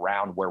neighborhood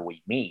around where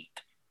we meet,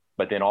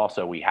 but then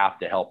also we have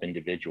to help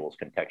individuals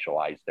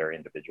contextualize their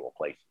individual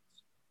places.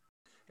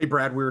 Hey,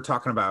 Brad, we were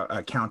talking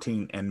about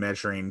counting and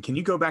measuring. Can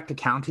you go back to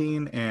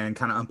counting and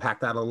kind of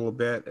unpack that a little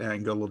bit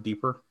and go a little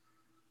deeper?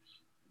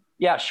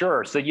 Yeah,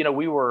 sure. So,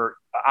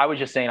 I was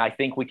just saying, I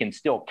think we can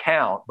still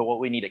count, but what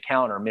we need to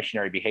count are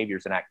missionary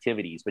behaviors and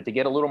activities. But to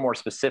get a little more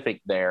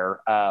specific there,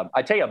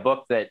 I tell you a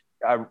book that,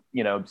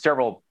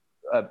 several,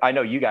 I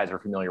know you guys are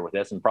familiar with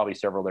this, and probably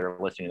several that are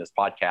listening to this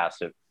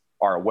podcast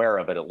are aware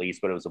of it at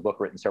least, but it was a book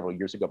written several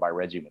years ago by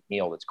Reggie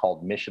McNeil that's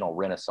called Missional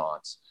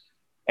Renaissance.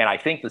 And I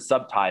think the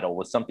subtitle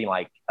was something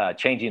like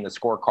Changing the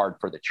Scorecard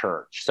for the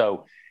Church.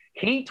 So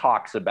he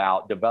talks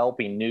about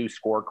developing new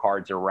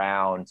scorecards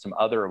around some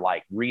other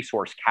like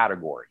resource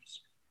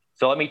categories.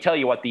 So let me tell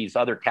you what these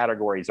other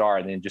categories are,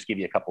 and then just give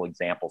you a couple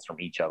examples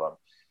from each of them.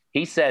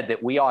 He said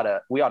that we ought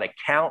to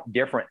count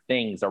different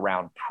things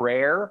around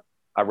prayer,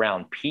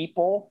 around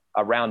people,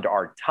 around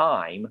our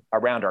time,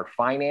 around our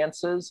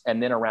finances,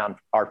 and then around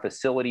our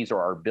facilities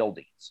or our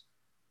buildings.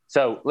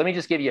 So let me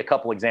just give you a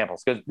couple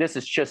examples, because this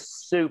is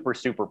just super,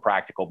 super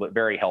practical, but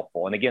very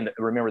helpful. And again,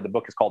 remember the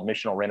book is called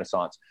Missional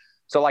Renaissance.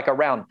 So like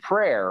around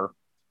prayer,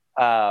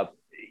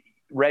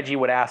 Reggie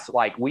would ask,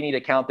 like, we need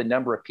to count the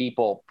number of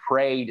people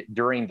prayed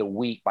during the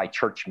week by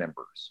church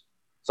members.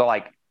 So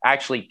like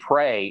actually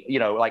pray,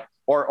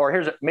 or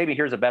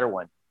here's a better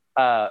one.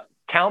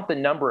 Count the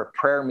number of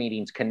prayer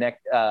meetings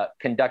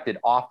conducted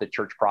off the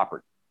church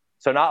property.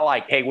 So not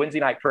like, hey, Wednesday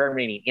night prayer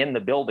meeting in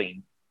the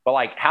building, but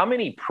like how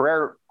many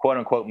prayer, quote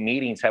unquote,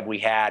 meetings have we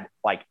had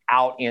like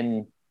out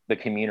in the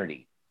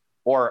community?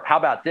 Or how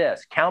about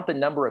this? Count the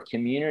number of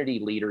community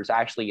leaders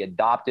actually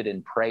adopted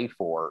and prayed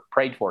for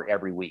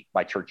every week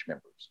by church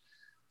members.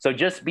 So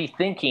just be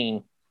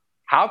thinking,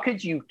 how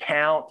could you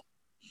count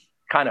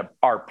kind of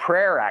our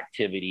prayer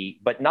activity,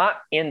 but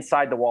not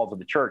inside the walls of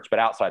the church, but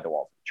outside the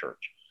walls of the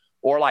church?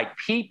 Or like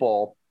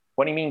people,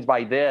 what he means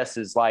by this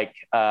is like,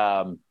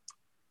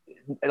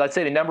 let's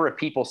say the number of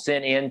people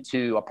sent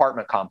into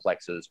apartment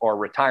complexes or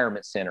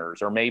retirement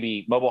centers, or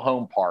maybe mobile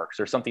home parks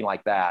or something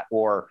like that,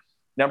 or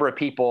number of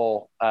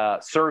people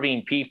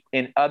serving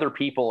other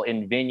people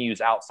in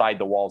venues outside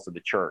the walls of the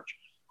church,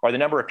 or the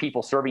number of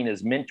people serving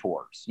as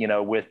mentors,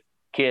 with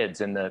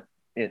kids in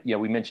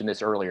we mentioned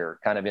this earlier,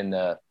 kind of in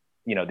the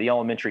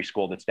elementary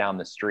school that's down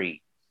the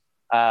street.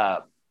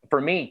 For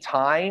me,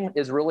 time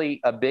is really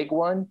a big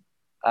one.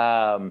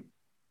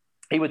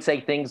 He would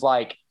say things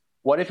like,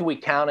 what if we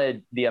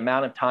counted the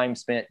amount of time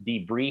spent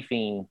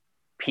debriefing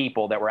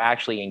people that were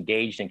actually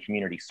engaged in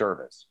community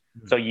service?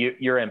 Mm-hmm. So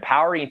you're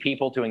empowering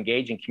people to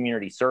engage in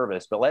community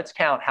service, but let's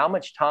count how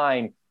much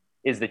time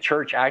is the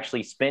church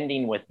actually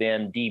spending with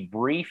them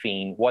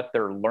debriefing what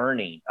they're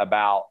learning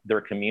about their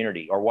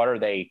community, or what are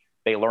they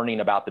learning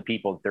about the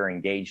people that they're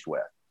engaged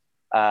with?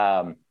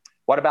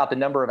 What about the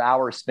number of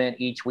hours spent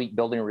each week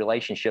building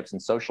relationships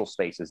and social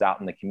spaces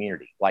out in the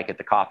community, like at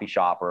the coffee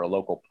shop or a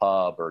local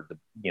pub or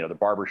the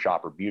barber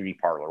shop or beauty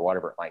parlor, or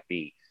whatever it might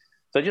be?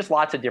 So just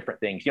lots of different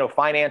things.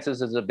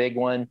 Finances is a big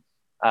one.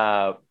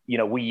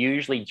 We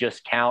usually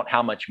just count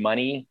how much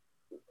money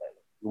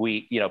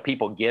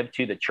people give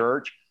to the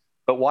church.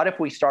 But what if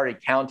we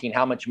started counting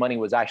how much money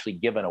was actually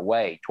given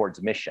away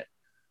towards mission?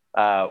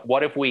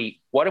 What if we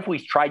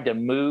tried to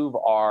move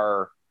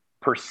our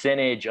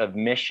percentage of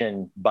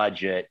mission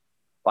budget,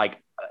 like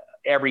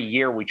every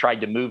year we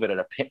tried to move it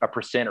at a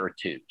percent or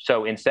two.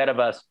 So instead of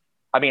us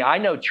I mean, I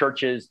know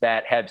churches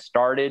that have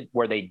started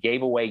where they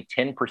gave away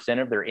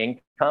 10% of their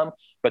income,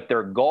 but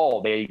their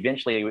goal, they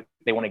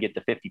want to get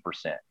to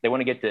 50%. They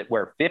want to get to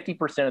where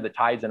 50% of the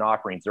tithes and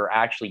offerings are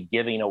actually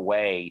giving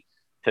away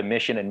to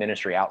mission and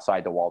ministry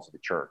outside the walls of the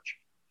church.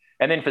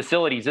 And then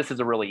facilities, this is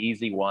a really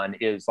easy one,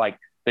 is like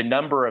the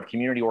number of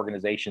community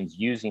organizations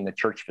using the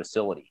church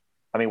facility.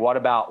 I mean, what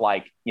about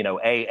like,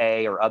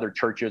 AA or other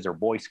churches or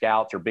Boy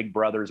Scouts or Big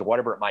Brothers or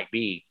whatever it might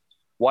be?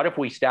 What if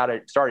we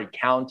started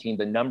counting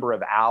the number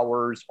of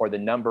hours or the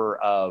number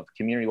of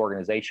community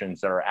organizations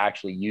that are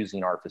actually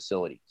using our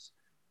facilities?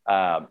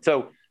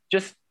 So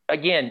just,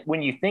 again,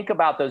 when you think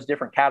about those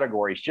different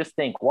categories, just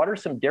think, what are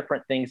some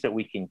different things that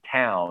we can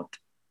count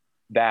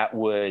that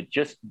would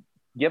just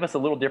give us a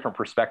little different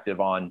perspective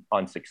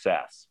on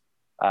success?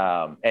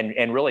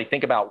 And really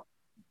think about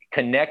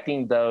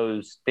connecting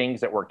those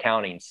things that we're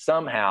counting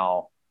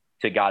somehow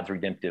to God's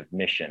redemptive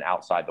mission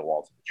outside the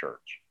walls of the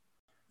church.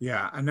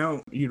 Yeah, I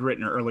know you'd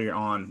written earlier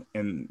on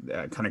in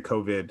kind of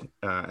COVID,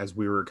 as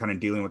we were kind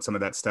of dealing with some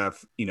of that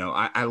stuff.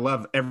 I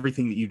love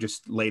everything that you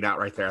just laid out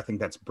right there. I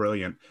think that's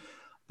brilliant.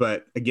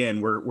 But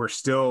again, we're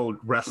still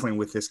wrestling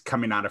with this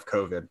coming out of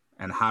COVID,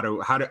 and how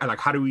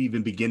do we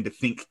even begin to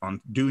think on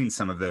doing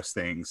some of those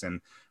things and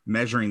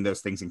measuring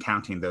those things and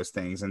counting those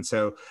things. And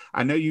so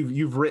I know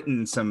you've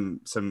written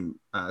some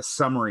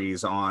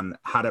summaries on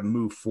how to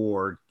move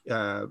forward.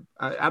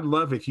 I'd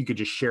love if you could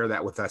just share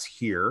that with us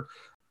here.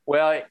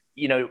 Well,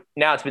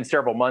 now it's been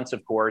several months,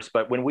 of course,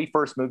 but when we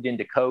first moved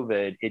into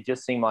COVID, it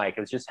just seemed like it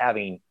was just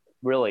having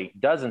really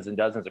dozens and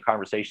dozens of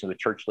conversations with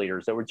church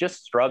leaders that were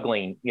just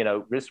struggling,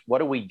 just what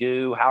do we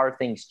do? How are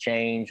things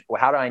changed? Well,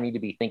 how do I need to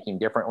be thinking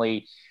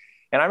differently?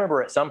 And I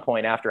remember at some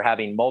point after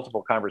having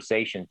multiple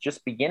conversations,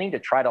 just beginning to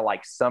try to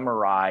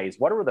summarize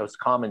what were those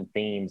common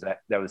themes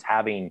that was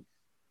having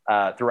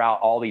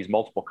throughout all these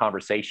multiple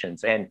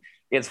conversations. And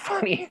it's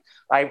funny,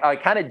 I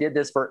kind of did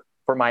this for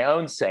my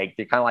own sake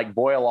to kind of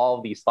boil all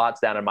of these thoughts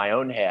down in my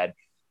own head.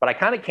 But I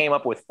kind of came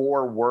up with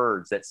 4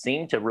 words that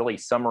seem to really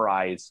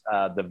summarize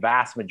the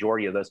vast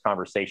majority of those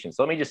conversations.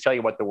 So let me just tell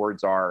you what the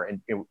words are.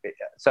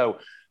 So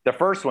the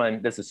first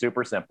one, this is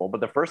super simple,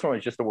 but the first one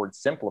was just the word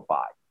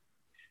simplify.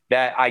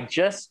 That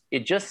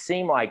it just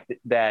seemed like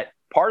that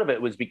part of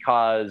it was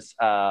because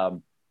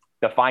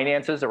the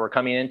finances that were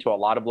coming into a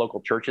lot of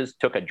local churches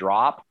took a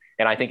drop.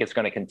 And I think it's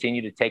going to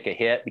continue to take a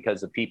hit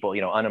because of people,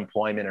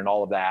 unemployment and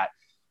all of that.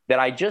 That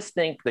I just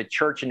think the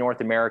church in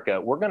North America,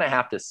 we're going to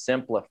have to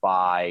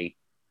simplify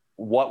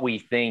what we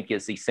think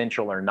is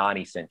essential or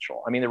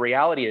non-essential. I mean, the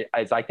reality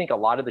is I think a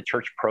lot of the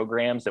church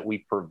programs that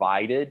we've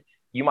provided,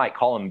 you might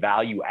call them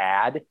value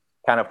add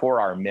kind of for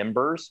our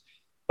members.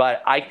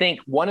 But I think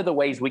one of the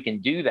ways we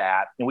can do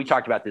that, and we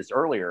talked about this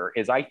earlier,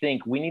 is I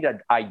think we need to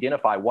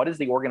identify what is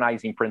the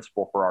organizing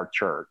principle for our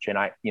church. And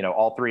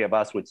all 3 of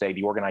us would say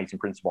the organizing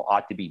principle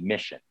ought to be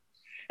mission.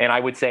 And I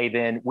would say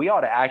then we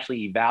ought to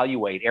actually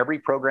evaluate every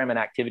program and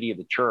activity of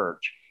the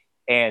church.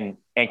 And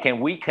can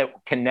we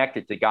connect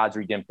it to God's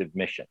redemptive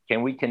mission?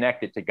 Can we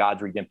connect it to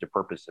God's redemptive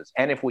purposes?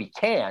 And if we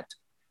can't,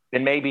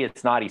 then maybe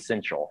it's not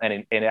essential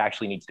and it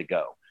actually needs to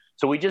go.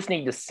 So we just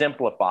need to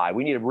simplify.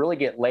 We need to really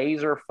get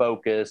laser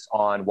focus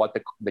on what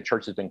the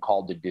church has been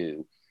called to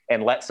do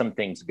and let some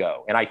things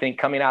go. And I think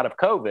coming out of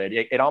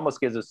COVID, it almost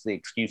gives us the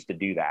excuse to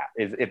do that.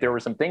 If there were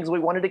some things we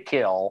wanted to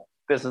kill,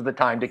 this is the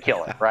time to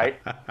kill it, right?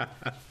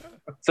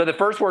 So the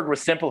first word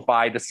was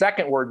simplify. The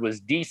second word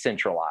was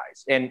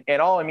decentralize. And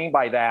all I mean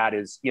by that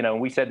is,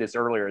 we said this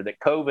earlier, that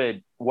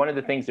COVID, one of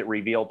the things that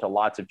revealed to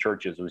lots of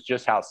churches was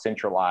just how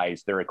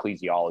centralized their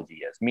ecclesiology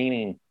is,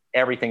 meaning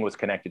everything was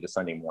connected to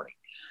Sunday morning.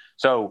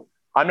 So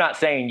I'm not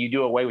saying you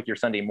do away with your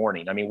Sunday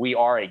morning. I mean, we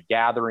are a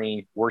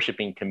gathering,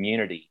 worshiping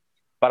community.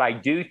 But I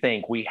do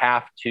think we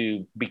have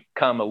to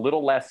become a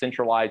little less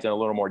centralized and a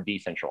little more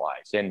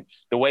decentralized. And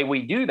the way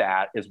we do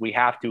that is we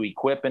have to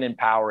equip and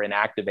empower and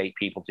activate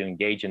people to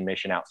engage in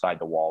mission outside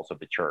the walls of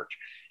the church.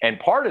 And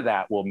part of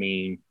that will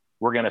mean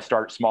we're going to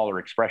start smaller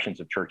expressions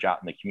of church out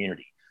in the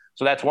community.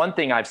 So that's one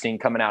thing I've seen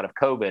coming out of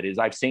COVID is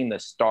I've seen the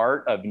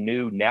start of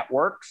new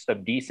networks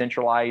of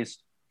decentralized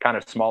kind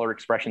of smaller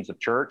expressions of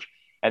church.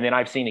 And then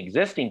I've seen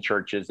existing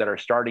churches that are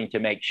starting to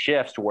make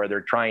shifts to where they're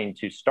trying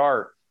to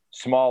start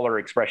smaller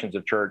expressions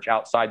of church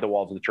outside the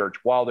walls of the church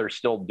while they're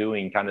still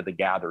doing kind of the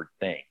gathered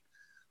thing.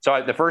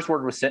 So the first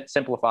word was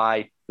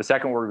simplify. The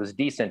second word was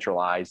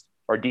decentralized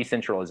or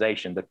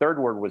decentralization. The third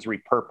word was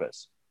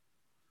repurpose.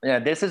 Now,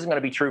 this isn't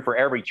going to be true for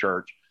every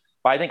church,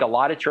 but I think a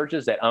lot of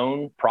churches that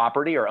own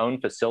property or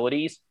own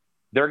facilities,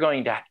 they're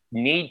going to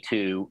need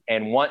to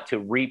and want to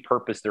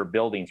repurpose their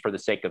buildings for the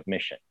sake of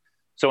mission.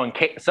 So in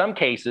some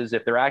cases,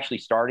 if they're actually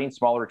starting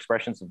smaller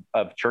expressions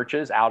of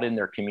churches out in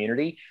their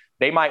community,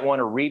 they might want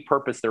to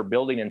repurpose their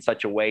building in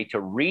such a way to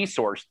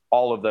resource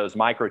all of those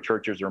micro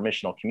churches or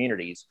missional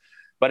communities.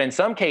 But in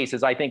some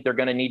cases, I think they're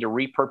going to need to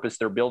repurpose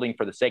their building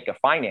for the sake of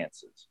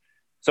finances.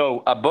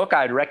 So a book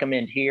I'd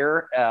recommend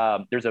here,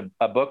 there's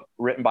a book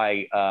written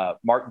by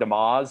Mark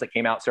DeMoss that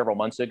came out several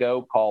months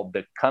ago called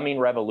The Coming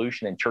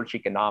Revolution in Church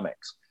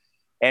Economics.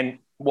 And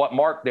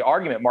the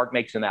argument Mark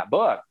makes in that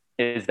book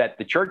is that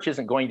the church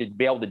isn't going to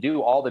be able to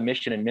do all the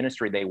mission and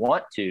ministry they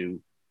want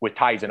to with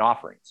tithes and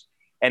offerings,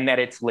 and that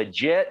it's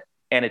legit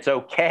and it's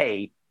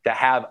okay to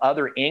have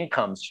other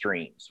income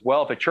streams.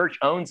 Well, if a church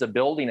owns a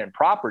building and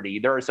property,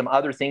 there are some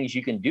other things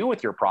you can do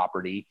with your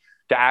property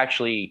to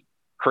actually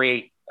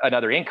create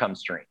another income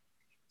stream.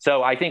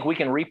 So I think we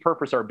can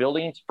repurpose our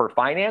buildings for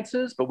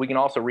finances, but we can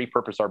also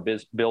repurpose our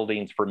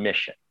buildings for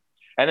mission.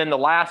 And then the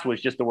last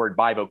was just the word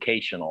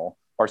bivocational,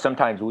 or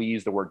sometimes we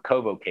use the word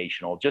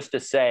co-vocational, just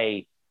to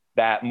say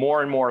that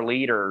more and more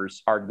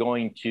leaders are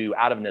going to,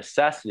 out of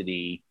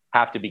necessity,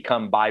 have to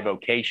become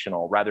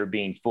bivocational rather than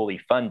being fully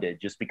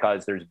funded, just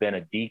because there's been a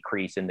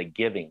decrease in the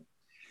giving.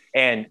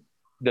 And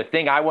the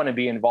thing I want to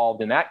be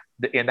involved in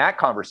that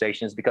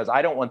conversation is because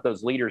I don't want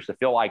those leaders to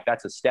feel like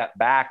that's a step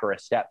back or a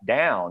step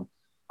down.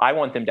 I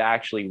want them to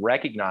actually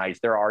recognize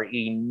there are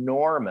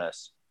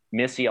enormous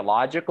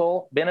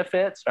missiological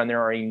benefits and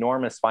there are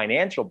enormous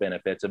financial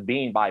benefits of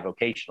being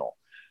bivocational.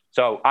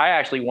 So I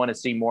actually want to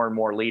see more and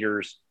more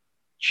leaders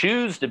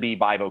choose to be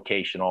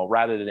bivocational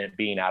rather than it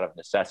being out of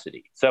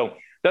necessity. So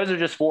those are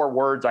just 4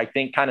 words I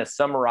think kind of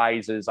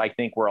summarizes, I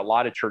think, where a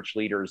lot of church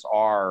leaders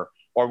are,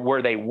 or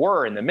where they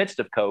were in the midst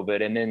of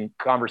COVID, and then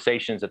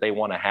conversations that they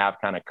want to have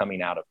kind of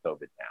coming out of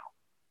COVID now.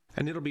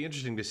 And it'll be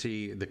interesting to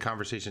see the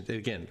conversations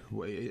again.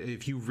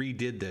 If you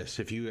redid this,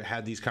 if you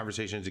had these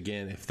conversations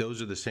again, if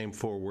those are the same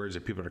 4 words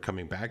that people are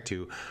coming back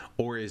to,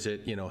 or is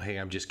it, hey,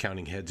 I'm just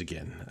counting heads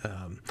again?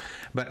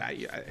 But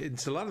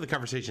it's a lot of the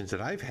conversations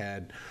that I've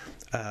had,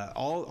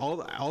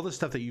 all the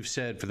stuff that you've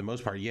said for the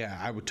most part, yeah,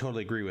 I would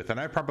totally agree with. And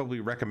I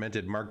probably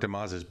recommended Mark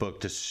DeMaz's book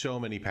to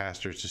so many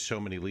pastors, to so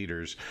many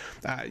leaders.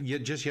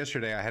 Just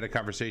yesterday, I had a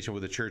conversation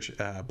with a church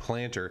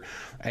planter,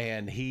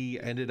 and he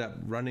ended up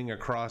running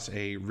across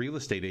a real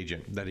estate agent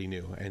that he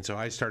knew, and so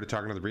I started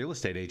talking to the real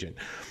estate agent,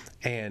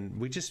 and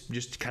we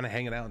just kind of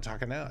hanging out and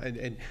talking out,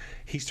 and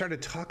he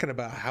started talking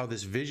about how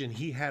this vision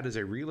he had as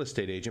a real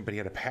estate agent, but he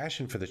had a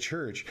passion for the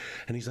church,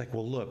 and he's like,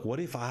 well, look, what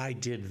if I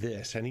did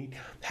this? And he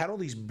had all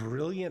these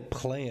brilliant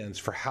plans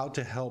for how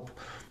to help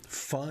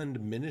fund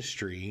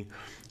ministry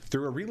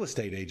through a real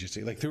estate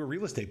agency, like through a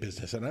real estate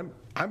business. And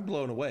I'm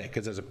blown away,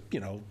 because as a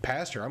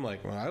pastor, I'm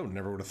like, well, I would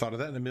never have thought of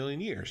that in a million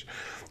years,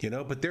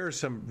 But there are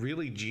some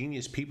really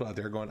genius people out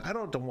there going, I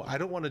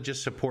don't want to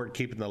just support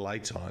keeping the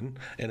lights on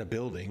in a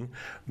building,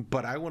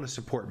 but I want to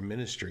support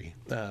ministry.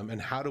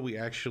 And how do we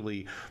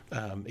actually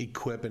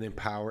equip and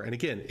empower? And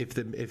again, if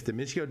the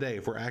Missio Dei,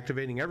 if we're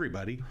activating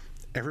everybody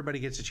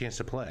gets a chance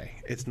to play.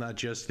 It's not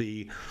just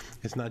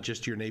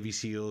your Navy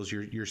SEALs,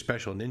 your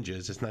special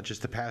ninjas. It's not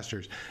just the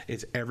pastors.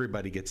 It's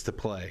everybody gets to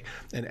play,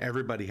 and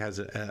everybody has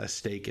a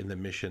stake in the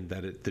mission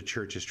that the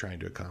church is trying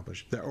to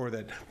accomplish,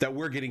 that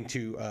we're getting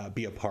to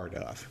be a part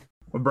of.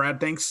 Well, Brad,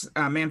 thanks,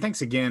 man.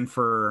 Thanks again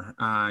for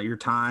your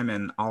time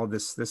and all of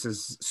this. This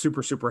is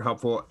super, super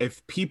helpful.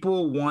 If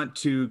people want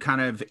to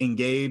kind of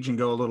engage and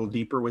go a little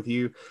deeper with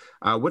you,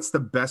 what's the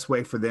best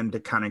way for them to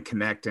kind of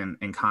connect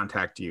and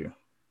contact you?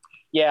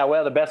 Yeah,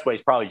 well, the best way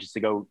is probably just to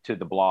go to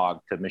the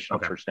blog, to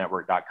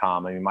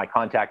missionalchurchnetwork.com. I mean, my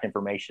contact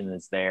information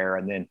is there.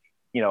 And then,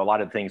 a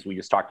lot of the things we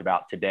just talked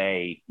about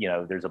today,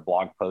 there's a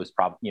blog post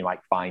probably you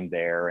might find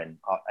there.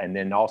 And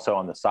then also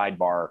on the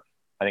sidebar,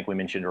 I think we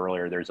mentioned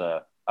earlier, there's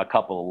a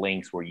couple of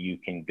links where you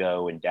can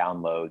go and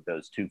download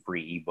those 2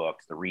 free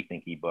ebooks, the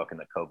Rethink ebook and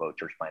the Kobo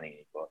Church Planting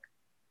ebook.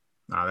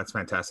 Oh, that's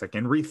fantastic.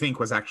 And Rethink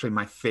was actually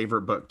my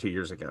favorite book 2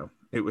 years ago.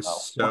 It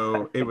was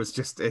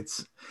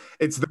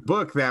it's the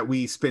book that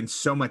we spend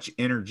so much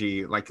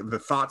energy, like the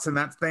thoughts in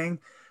that thing,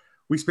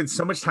 we spend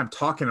so much time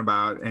talking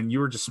about, and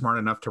you were just smart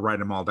enough to write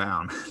them all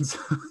down.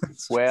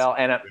 Well,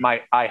 and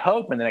I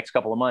hope in the next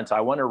couple of months, I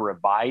want to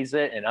revise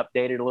it and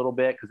update it a little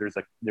bit, because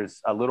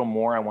there's a little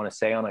more I want to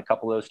say on a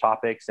couple of those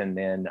topics. And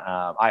then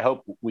I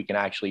hope we can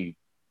actually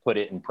put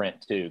it in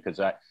print too, because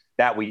that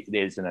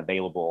isn't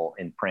available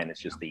in print. It's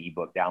just the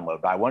ebook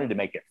download. But I wanted to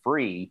make it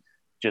free,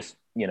 just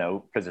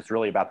because it's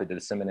really about the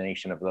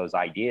dissemination of those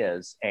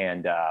ideas.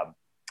 And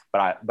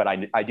but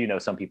I do know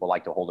some people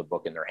like to hold a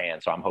book in their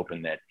hand, so I'm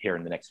hoping that here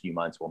in the next few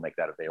months we'll make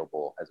that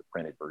available as a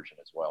printed version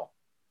as well.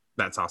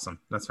 That's awesome.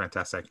 That's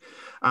fantastic.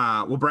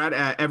 Well,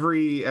 Brad,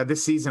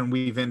 this season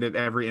we've ended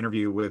every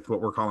interview with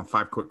what we're calling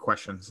 5 quick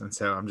questions, and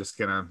so I'm just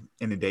gonna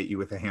inundate you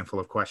with a handful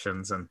of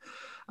questions. And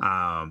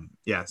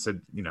so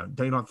you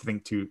don't have to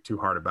think too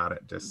hard about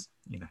it. Just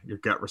your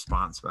gut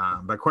response.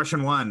 But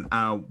question 1,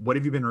 what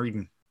have you been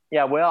reading?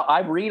 Yeah, well,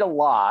 I read a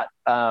lot.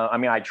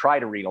 I try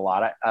to read a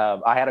lot.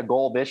 I had a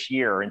goal this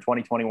year in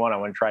 2021. I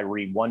want to try to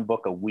read 1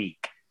 book a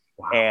week.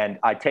 Wow. And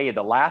I tell you,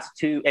 the last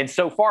 2, and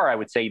so far, I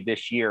would say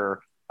this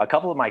year, a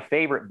couple of my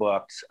favorite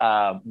books.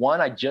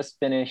 One I just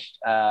finished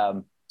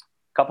a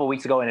couple of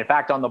weeks ago. And in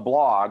fact, on the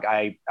blog,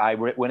 I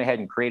went ahead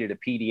and created a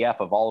PDF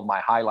of all of my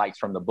highlights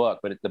from the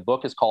book. But the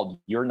book is called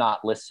You're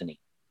Not Listening.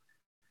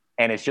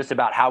 And it's just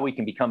about how we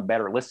can become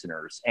better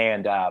listeners.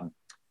 And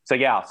so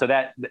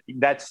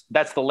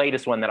that's the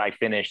latest one that I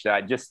finished that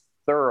I just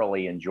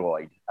thoroughly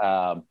enjoyed.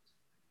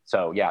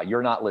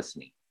 You're Not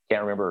Listening.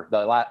 Can't remember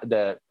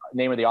the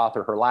name of the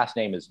author. Her last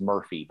name is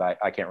Murphy, but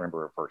I can't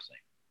remember her first name.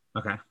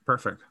 Okay,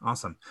 perfect.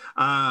 Awesome.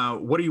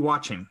 What are you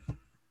watching?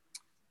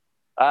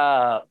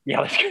 Yeah,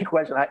 that's a good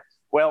question.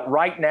 Well,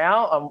 right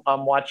now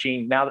I'm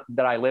watching, now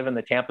that I live in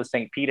the Tampa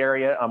St. Pete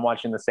area, I'm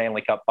watching the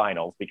Stanley Cup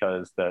Finals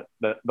because the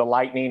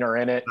Lightning are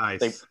in it.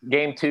 Nice.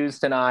 Game 2's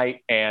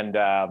tonight, and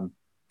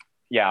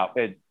yeah,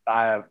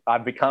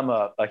 I've become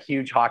a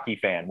huge hockey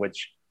fan.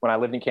 Which when I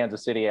lived in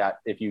Kansas City,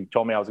 if you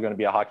told me I was going to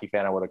be a hockey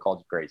fan, I would have called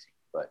you crazy.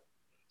 But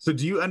So,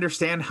 do you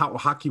understand how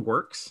hockey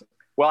works?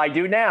 well, I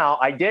do now.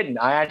 I didn't.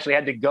 I actually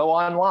had to go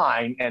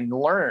online and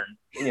learn,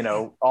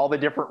 all the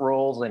different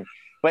rules.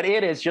 But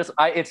it is just,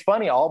 it's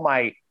funny. All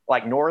my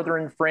like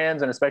Northern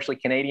friends and especially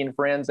Canadian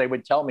friends, they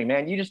would tell me,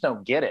 man, you just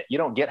don't get it. You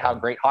don't get how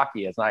great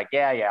hockey is. And like,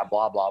 yeah,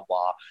 blah, blah,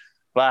 blah.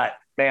 But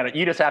man,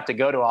 you just have to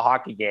go to a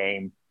hockey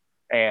game.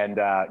 And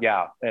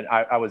and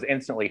I was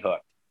instantly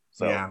hooked.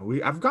 So yeah,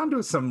 I've gone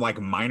to some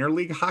like minor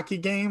league hockey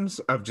games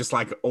of just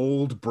like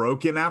old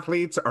broken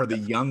athletes are the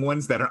young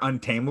ones that are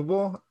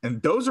untamable,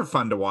 and those are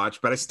fun to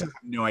watch. But I still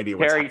have no idea.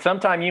 Terry,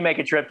 sometime you make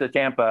a trip to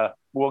Tampa,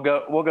 we'll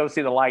go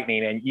see the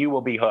Lightning, and you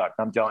will be hooked.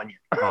 I'm telling you.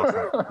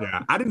 Awesome.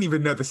 Yeah, I didn't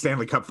even know the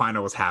Stanley Cup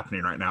Final was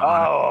happening right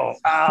now.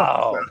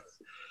 Oh,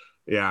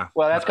 yeah.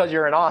 Well, that's because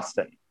you're in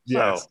Austin.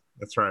 Yes,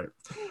 that's right.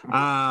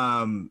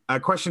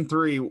 Question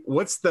 3: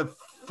 what's the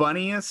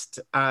funniest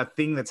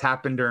thing that's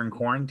happened during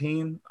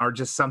quarantine, or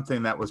just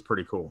something that was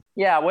pretty cool?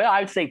 Yeah, well,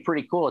 I'd say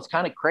pretty cool. It's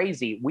kind of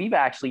crazy. We've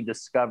actually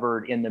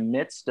discovered in the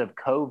midst of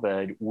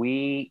COVID,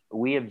 we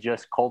have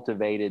just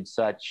cultivated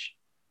such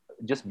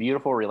just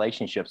beautiful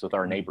relationships with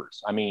our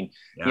neighbors. I mean,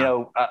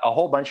 a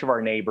whole bunch of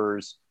our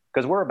neighbors,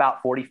 because we're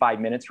about 45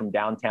 minutes from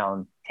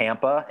downtown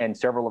Tampa, and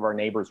several of our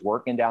neighbors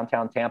work in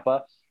downtown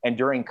Tampa. And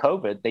during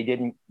COVID, they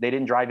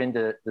didn't drive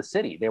into the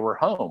city. They were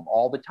home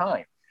all the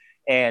time.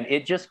 And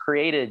it just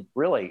created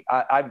really,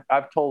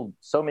 I've told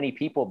so many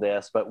people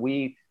this, but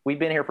we've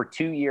been here for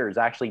 2 years.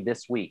 Actually,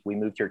 this week, we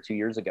moved here 2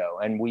 years ago,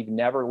 and we've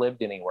never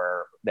lived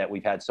anywhere that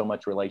we've had so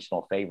much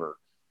relational favor.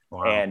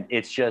 Wow. And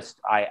it's just,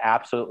 I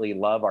absolutely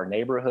love our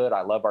neighborhood.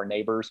 I love our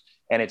neighbors,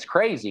 and it's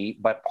crazy.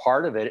 But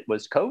part of it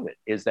was COVID,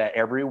 is that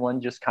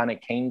everyone just kind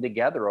of came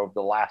together over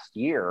the last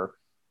year.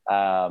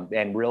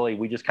 And really,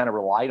 we just kind of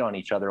relied on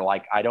each other.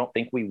 Like, I don't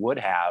think we would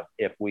have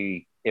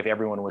if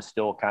everyone was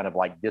still kind of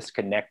like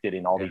disconnected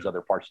in all these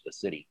other parts of the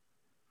city.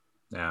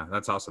 Yeah,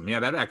 that's awesome. Yeah,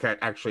 that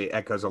actually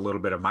echoes a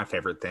little bit of my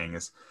favorite thing,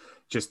 is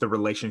just the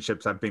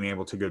relationships I've been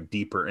able to go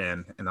deeper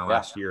in the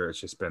last year. It's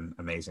just been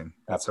amazing.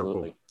 That's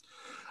Absolutely. So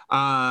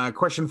cool.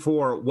 Question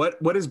 4: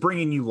 what is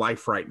bringing you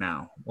life right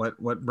now?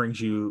 What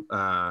brings you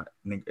an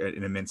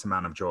immense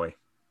amount of joy?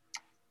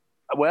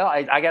 Well,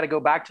 I got to go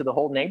back to the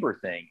whole neighbor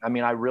thing. I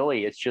mean,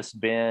 it's just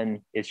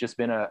been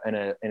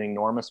an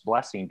enormous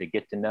blessing to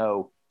get to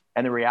know.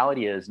 And the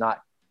reality is I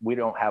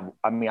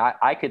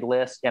could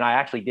list, and I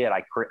actually did.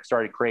 I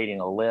started creating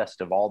a list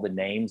of all the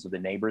names of the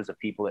neighbors of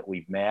people that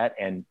we've met.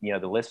 And, the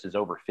list is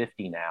over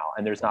 50 now,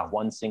 and there's not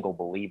one single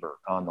believer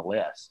on the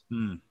list.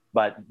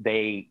 But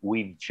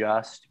we've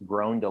just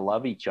grown to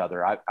love each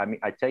other. I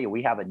mean, I tell you,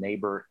 we have a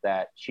neighbor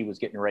that she was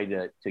getting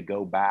ready to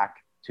go back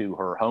to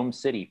her home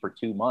city for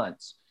 2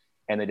 months.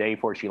 And the day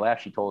before she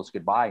left, she told us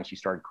goodbye, and she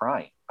started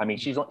crying. I mean,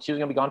 she was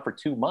going to be gone for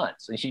 2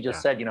 months, and she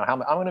just said,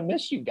 I'm going to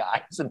miss you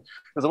guys. And it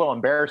was a little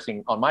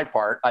embarrassing on my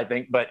part, I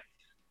think. But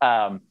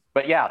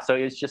yeah, so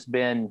it's just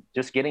been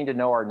getting to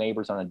know our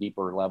neighbors on a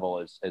deeper level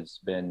it's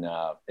just been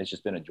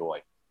a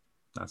joy.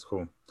 That's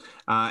cool.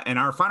 And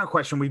our final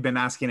question we've been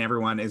asking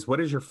everyone is,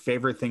 what is your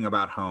favorite thing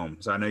about home?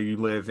 So I know you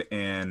live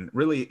in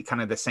really kind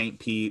of the St.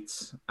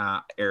 Pete's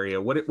area.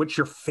 What's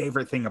your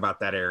favorite thing about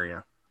that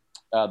area?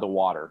 The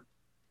water.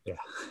 Yeah.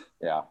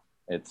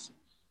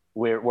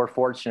 We're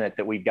fortunate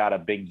that we've got a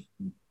big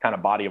kind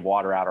of body of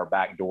water out our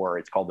back door.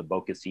 It's called the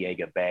Boca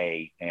Ciega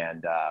Bay.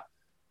 And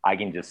I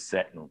can just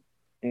sit and,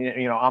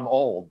 I'm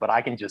old, but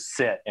I can just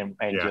sit and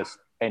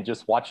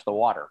just watch the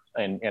water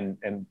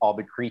and all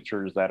the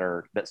creatures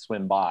that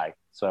swim by.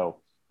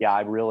 So yeah,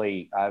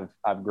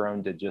 I've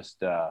grown to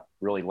just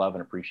really love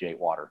and appreciate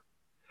water.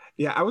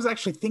 Yeah, I was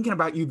actually thinking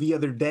about you the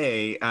other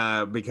day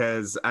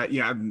because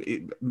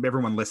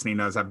everyone listening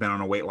knows I've been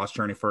on a weight loss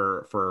journey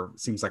for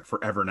seems like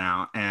forever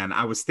now, and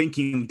I was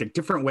thinking the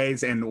different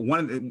ways.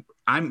 And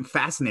I'm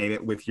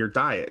fascinated with your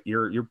diet.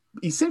 You're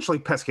essentially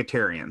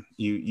pescatarian.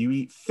 You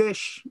eat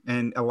fish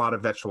and a lot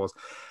of vegetables.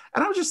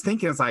 And I was just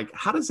thinking, it's like,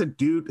 how does a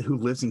dude who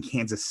lives in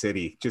Kansas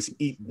City just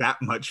eat that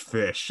much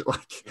fish?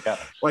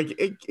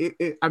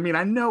 I mean,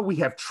 I know we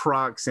have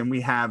trucks and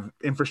we have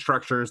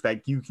infrastructures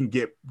that you can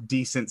get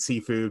decent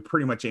seafood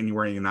pretty much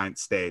anywhere in the United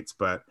States.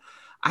 But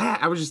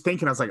I was just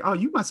thinking, I was like, oh,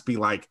 you must be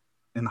like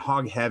in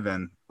hog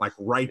heaven, like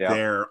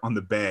there on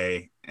the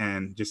bay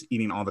and just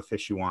eating all the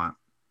fish you want.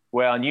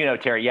 Well, and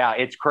Terry,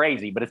 it's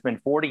crazy, but it's been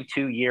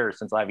 42 years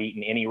since I've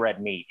eaten any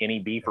red meat, any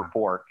beef or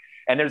pork.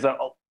 And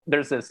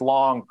there's this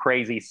long,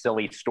 crazy,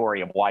 silly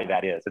story of why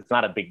that is. It's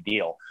not a big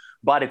deal,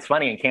 but it's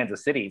funny in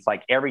Kansas City. It's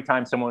like every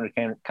time someone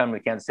would come to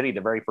Kansas City, the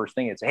very first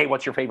thing is, hey,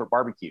 what's your favorite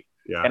barbecue?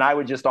 Yeah. And I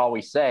would just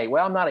always say,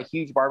 well, I'm not a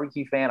huge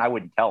barbecue fan. I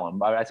wouldn't tell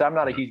them. I said, I'm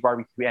not a huge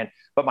barbecue fan,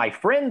 but my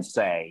friends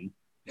say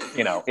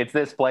it's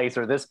this place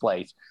or this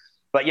place.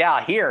 But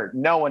yeah, here,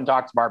 no one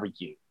talks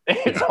barbecue.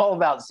 It's all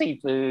about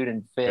seafood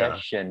and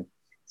fish. And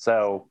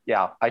so,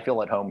 yeah, I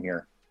feel at home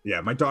here.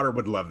 Yeah, my daughter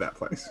would love that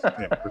place.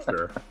 Yeah, for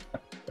sure.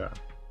 Yeah.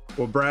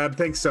 Well, Brad,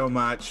 thanks so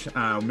much.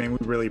 Man, we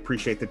really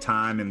appreciate the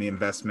time and the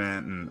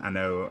investment. And I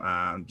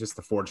know just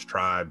the Forge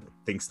Tribe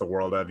thinks the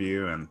world of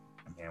you. And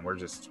man,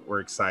 we're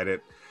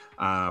excited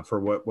for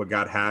what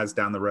God has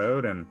down the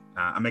road. And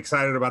I'm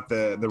excited about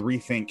the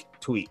rethink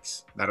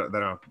tweaks that'll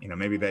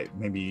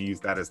maybe you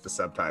use that as the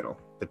subtitle,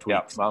 the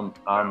tweaks. Yeah,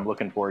 I'm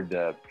looking forward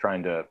to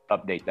trying to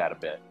update that a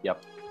bit.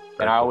 Yep.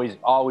 And I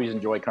always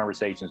enjoy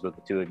conversations with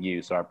the two of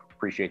you. So I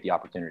appreciate the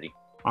opportunity.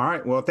 All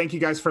right. Well, thank you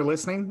guys for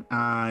listening.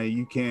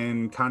 You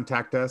can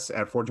contact us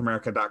at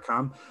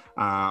forgeamerica.com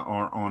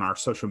or on our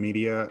social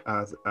media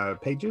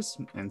pages.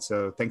 And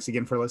so thanks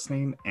again for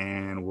listening,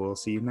 and we'll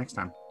see you next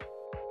time.